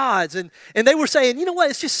these gods, and they were saying, you know what,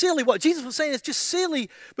 it's just silly. What Jesus was saying, it's just silly,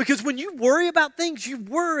 because when you worry about things, you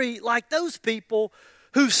worry like those people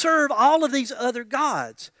who serve all of these other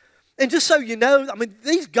gods. And just so you know, I mean,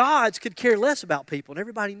 these gods could care less about people, and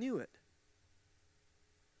everybody knew it.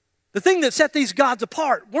 The thing that set these gods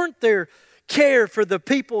apart weren't their care for the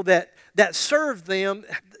people that served them.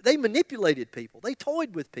 They manipulated people. They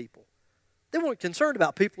toyed with people. They weren't concerned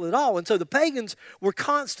about people at all. And so the pagans were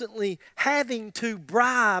constantly having to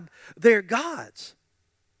bribe their gods.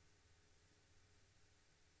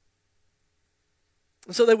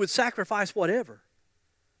 And so they would sacrifice whatever.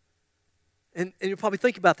 And you'll probably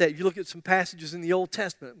think about that if you look at some passages in the Old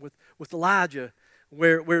Testament with Elijah,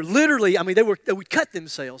 where literally, I mean, they would cut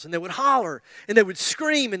themselves, and they would holler, and they would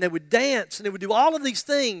scream, and they would dance, and they would do all of these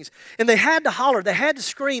things. And they had to holler, they had to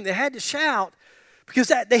scream, they had to shout,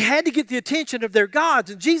 because they had to get the attention of their gods.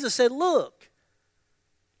 And Jesus said, look,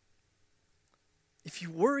 if you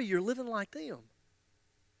worry, you're living like them.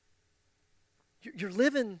 You're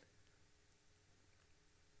living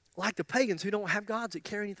like the pagans who don't have gods that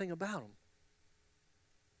care anything about them.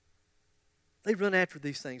 They run after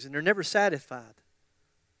these things, and they're never satisfied.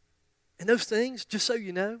 And those things, just so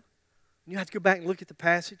you know, you have to go back and look at the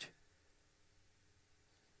passage.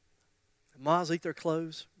 Moths eat their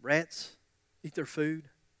clothes, rats eat their food,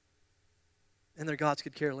 and their gods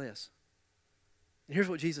could care less. And here's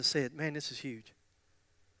what Jesus said. Man, this is huge.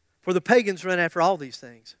 For the pagans run after all these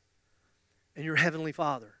things, and your heavenly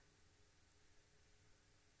Father,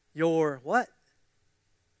 your what?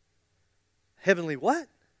 Heavenly what?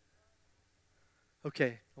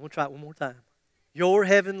 Okay, I'm going to try it one more time. Your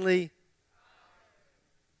heavenly.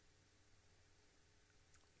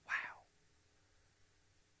 Wow.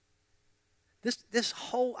 This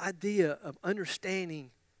whole idea of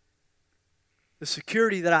understanding the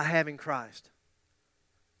security that I have in Christ,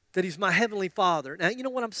 that He's my heavenly Father. Now, you know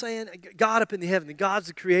what I'm saying? God up in the heaven, God's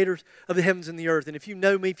the creator of the heavens and the earth. And if you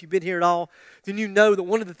know me, if you've been here at all, then you know that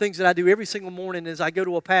one of the things that I do every single morning is I go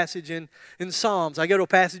to a passage in Psalms. I go to a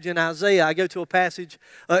passage in Isaiah. I go to a passage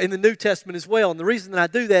in the New Testament as well. And the reason that I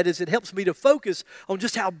do that is it helps me to focus on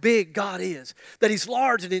just how big God is, that He's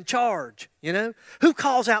large and in charge, you know? Who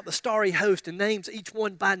calls out the starry host and names each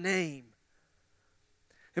one by name?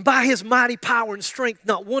 And by His mighty power and strength,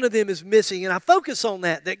 not one of them is missing. And I focus on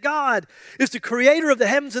that God is the creator of the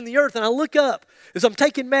heavens and the earth. And I look up as I'm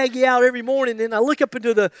taking Maggie out every morning, and I look up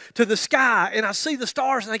into the sky, and I see the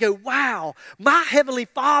stars, and I go, wow, my heavenly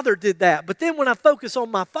Father did that. But then when I focus on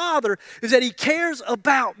my Father, is that He cares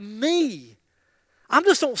about me. I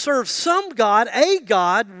just don't serve some God, a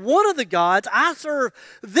God, one of the gods. I serve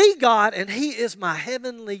the God, and He is my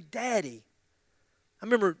heavenly Daddy. I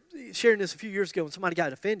remember sharing this a few years ago when somebody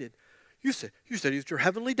got offended. You said He's your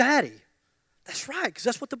heavenly daddy. That's right, because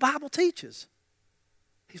that's what the Bible teaches.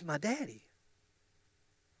 He's my daddy.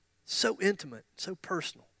 So intimate, so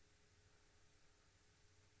personal.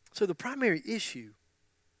 So the primary issue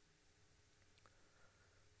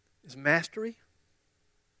is mastery,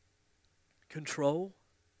 control,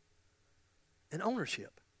 and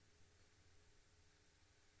ownership.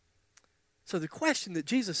 So the question that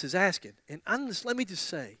Jesus is asking, and let me just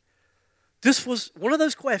say, this was one of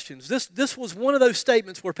those questions. This was one of those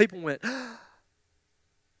statements where people went, are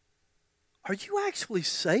you actually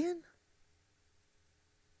saying?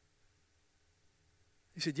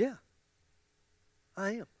 He said, yeah,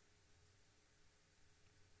 I am.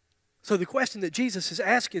 So the question that Jesus is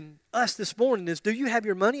asking us this morning is, do you have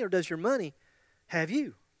your money, or does your money have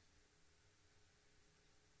you?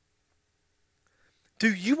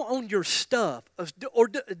 Do you own your stuff? Or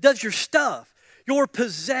does your stuff, your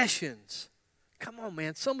possessions, come on,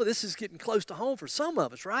 man, some of this is getting close to home for some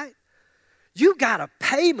of us, right? You got a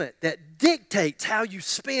payment that dictates how you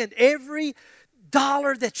spend every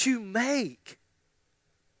dollar that you make.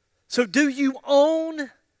 So do you own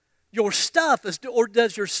your stuff, or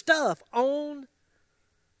does your stuff own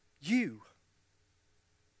you?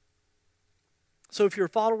 So if you're a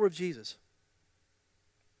follower of Jesus,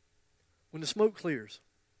 when the smoke clears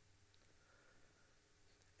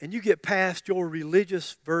and you get past your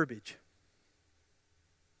religious verbiage,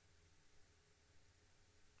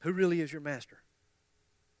 who really is your master?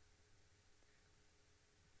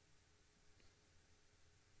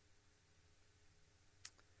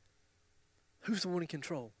 Who's the one in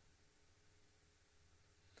control?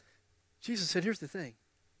 Jesus said, here's the thing.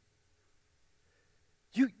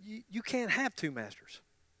 You can't have two masters.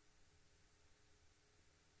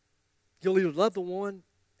 You'll either love the one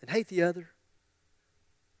and hate the other.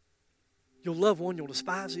 You'll love one, you'll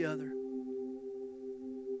despise the other.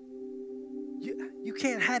 You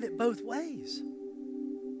can't have it both ways.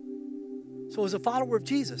 So as a follower of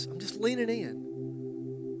Jesus, I'm just leaning in.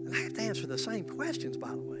 And I have to answer the same questions, by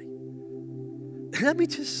the way. And let me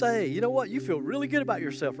just say, you know what? You feel really good about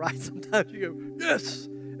yourself, right? Sometimes you go, yes.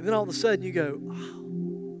 And then all of a sudden you go, oh.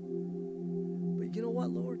 But you know what,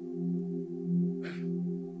 Lord?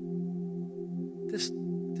 This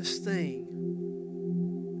thing,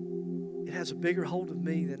 it has a bigger hold of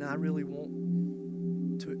me than I really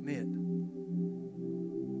want to admit.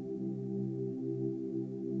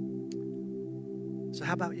 So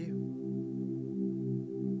how about you?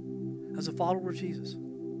 As a follower of Jesus,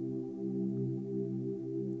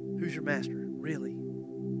 who's your master, really?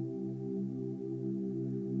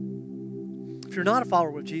 If you're not a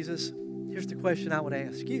follower of Jesus, here's the question I would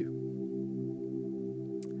ask you.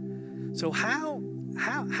 So how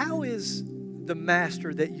is the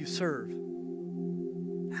master that you serve?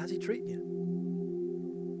 How's he treating you?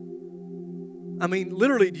 I mean,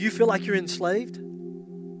 literally, do you feel like you're enslaved? And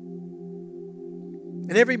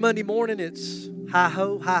every Monday morning it's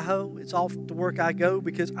hi-ho, it's off to work I go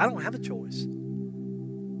because I don't have a choice.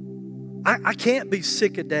 I can't be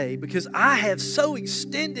sick a day because I have so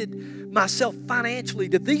extended myself financially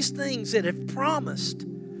to these things that have promised.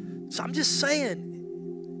 So I'm just saying,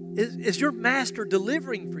 is your master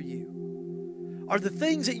delivering for you? Are the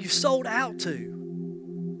things that you sold out to?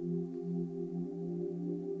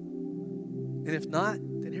 And if not,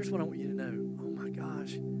 then here's what I want you to know. Oh my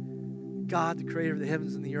gosh. God, the creator of the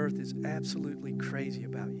heavens and the earth, is absolutely crazy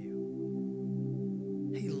about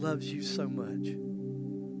you. He loves you so much.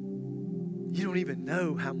 You don't even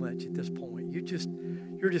know how much at this point. You're just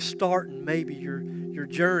starting maybe your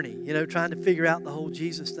journey, trying to figure out the whole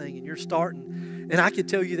Jesus thing, and you're starting. And I can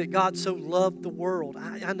tell you that God so loved the world.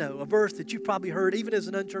 I know, a verse that you probably heard even as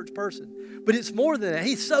an unchurched person. But it's more than that.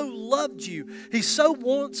 He so loved you. He so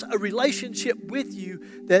wants a relationship with you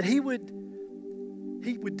that He would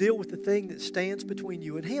deal with the thing that stands between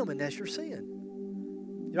you and Him, and that's your sin.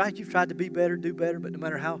 Right? You've tried to be better, do better, but no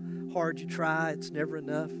matter how hard you try, it's never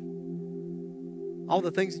enough. All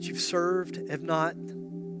the things that you've served have not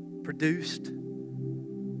produced.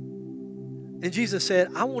 And Jesus said,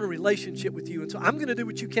 I want a relationship with you, and so I'm going to do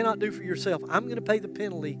what you cannot do for yourself. I'm going to pay the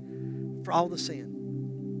penalty for all the sin.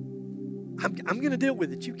 I'm going to deal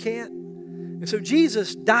with it. You can't. And so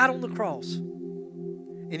Jesus died on the cross,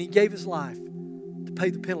 and He gave His life to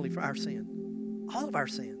pay the penalty for our sin. All of our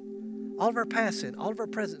sin. All of our past sin. All of our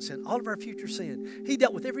present sin. All of our future sin. He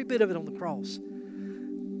dealt with every bit of it on the cross.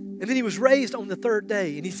 And then He was raised on the third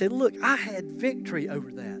day. And He said, look, I had victory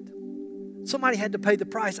over that. Somebody had to pay the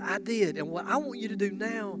price. I did. And what I want you to do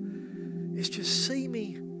now is just see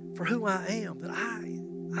me for who I am. That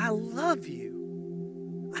I love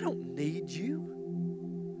you. I don't need you.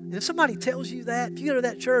 And if somebody tells you that, if you go to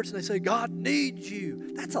that church and they say, God needs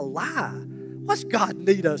you, that's a lie. What's God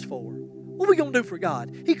need us for? What are we going to do for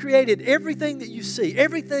God? He created everything that you see,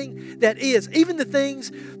 everything that is, even the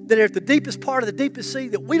things that are at the deepest part of the deepest sea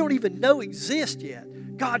that we don't even know exist yet.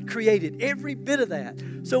 God created every bit of that.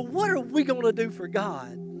 So what are we going to do for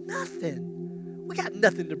God? Nothing. We got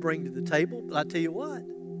nothing to bring to the table, but I tell you what.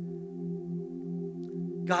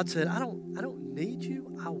 God said, I don't need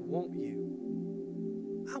you. I want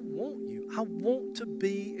you. I want you. I want to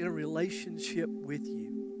be in a relationship with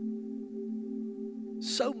you.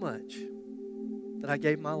 So much that I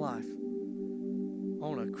gave my life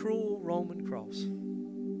on a cruel Roman cross.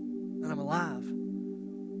 And I'm alive.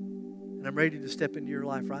 And I'm ready to step into your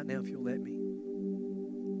life right now if you'll let me.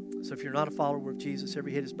 So if you're not a follower of Jesus,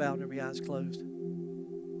 every head is bowed and every eye is closed.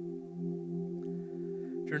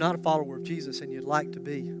 If you're not a follower of Jesus and you'd like to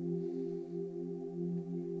be,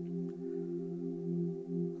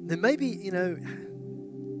 then maybe,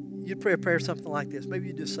 you'd pray a prayer something like this. Maybe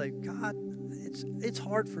you just say, God, it's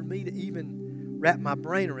hard for me to even wrap my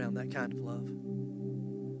brain around that kind of love.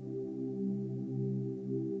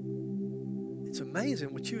 It's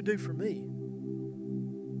amazing what you would do for me.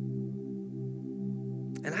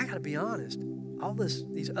 And I got to be honest, all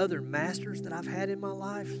these other masters that I've had in my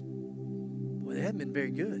life, boy, they haven't been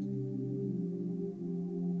very good.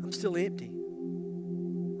 I'm still empty.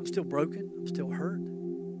 I'm still broken. I'm still hurt.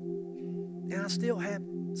 And I still have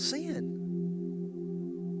sin.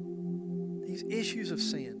 These issues of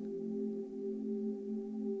sin.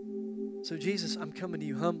 So Jesus, I'm coming to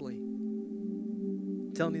you humbly,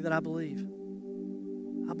 telling you that I believe.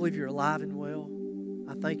 I believe you're alive and well.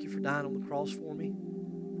 I thank you for dying on the cross for me,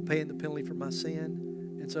 for paying the penalty for my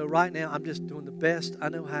sin. And so right now, I'm just doing the best I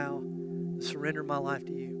know how to surrender my life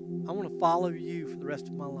to you. I want to follow you for the rest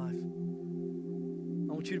of my life.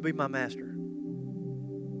 I want you to be my master.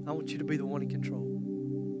 I want you to be the one in control.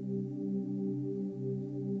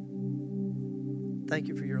 Thank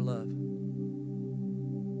you for your love.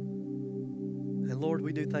 Lord,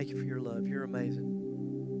 we do thank you for your love. You're amazing.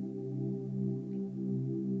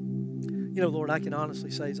 You know, Lord, I can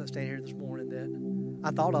honestly say as I stand here this morning that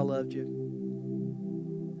I thought I loved you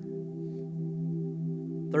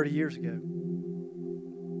 30 years ago.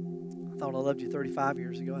 I thought I loved you 35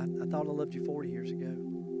 years ago. I thought I loved you 40 years ago.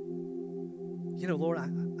 You know, Lord,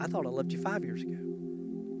 I thought I loved you 5 years ago.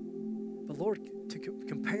 But Lord,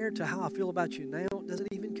 compared to how I feel about you now, it doesn't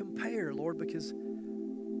even compare, Lord, because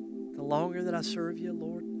the longer that I serve you,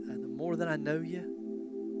 Lord, the more that I know you,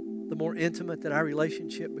 the more intimate that our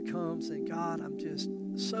relationship becomes. And God, I'm just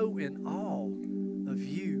so in awe of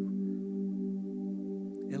you.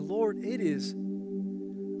 And Lord,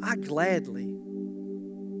 I gladly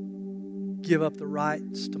give up the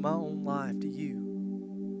rights to my own life to you.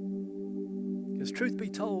 Because truth be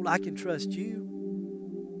told, I can trust you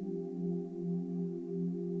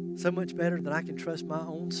so much better than I can trust my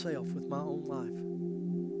own self with my own life.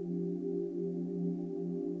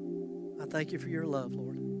 I thank you for your love,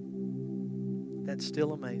 Lord. That's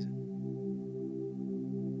still amazing.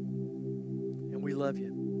 And we love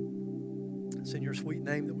you. It's in your sweet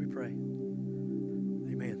name that we pray.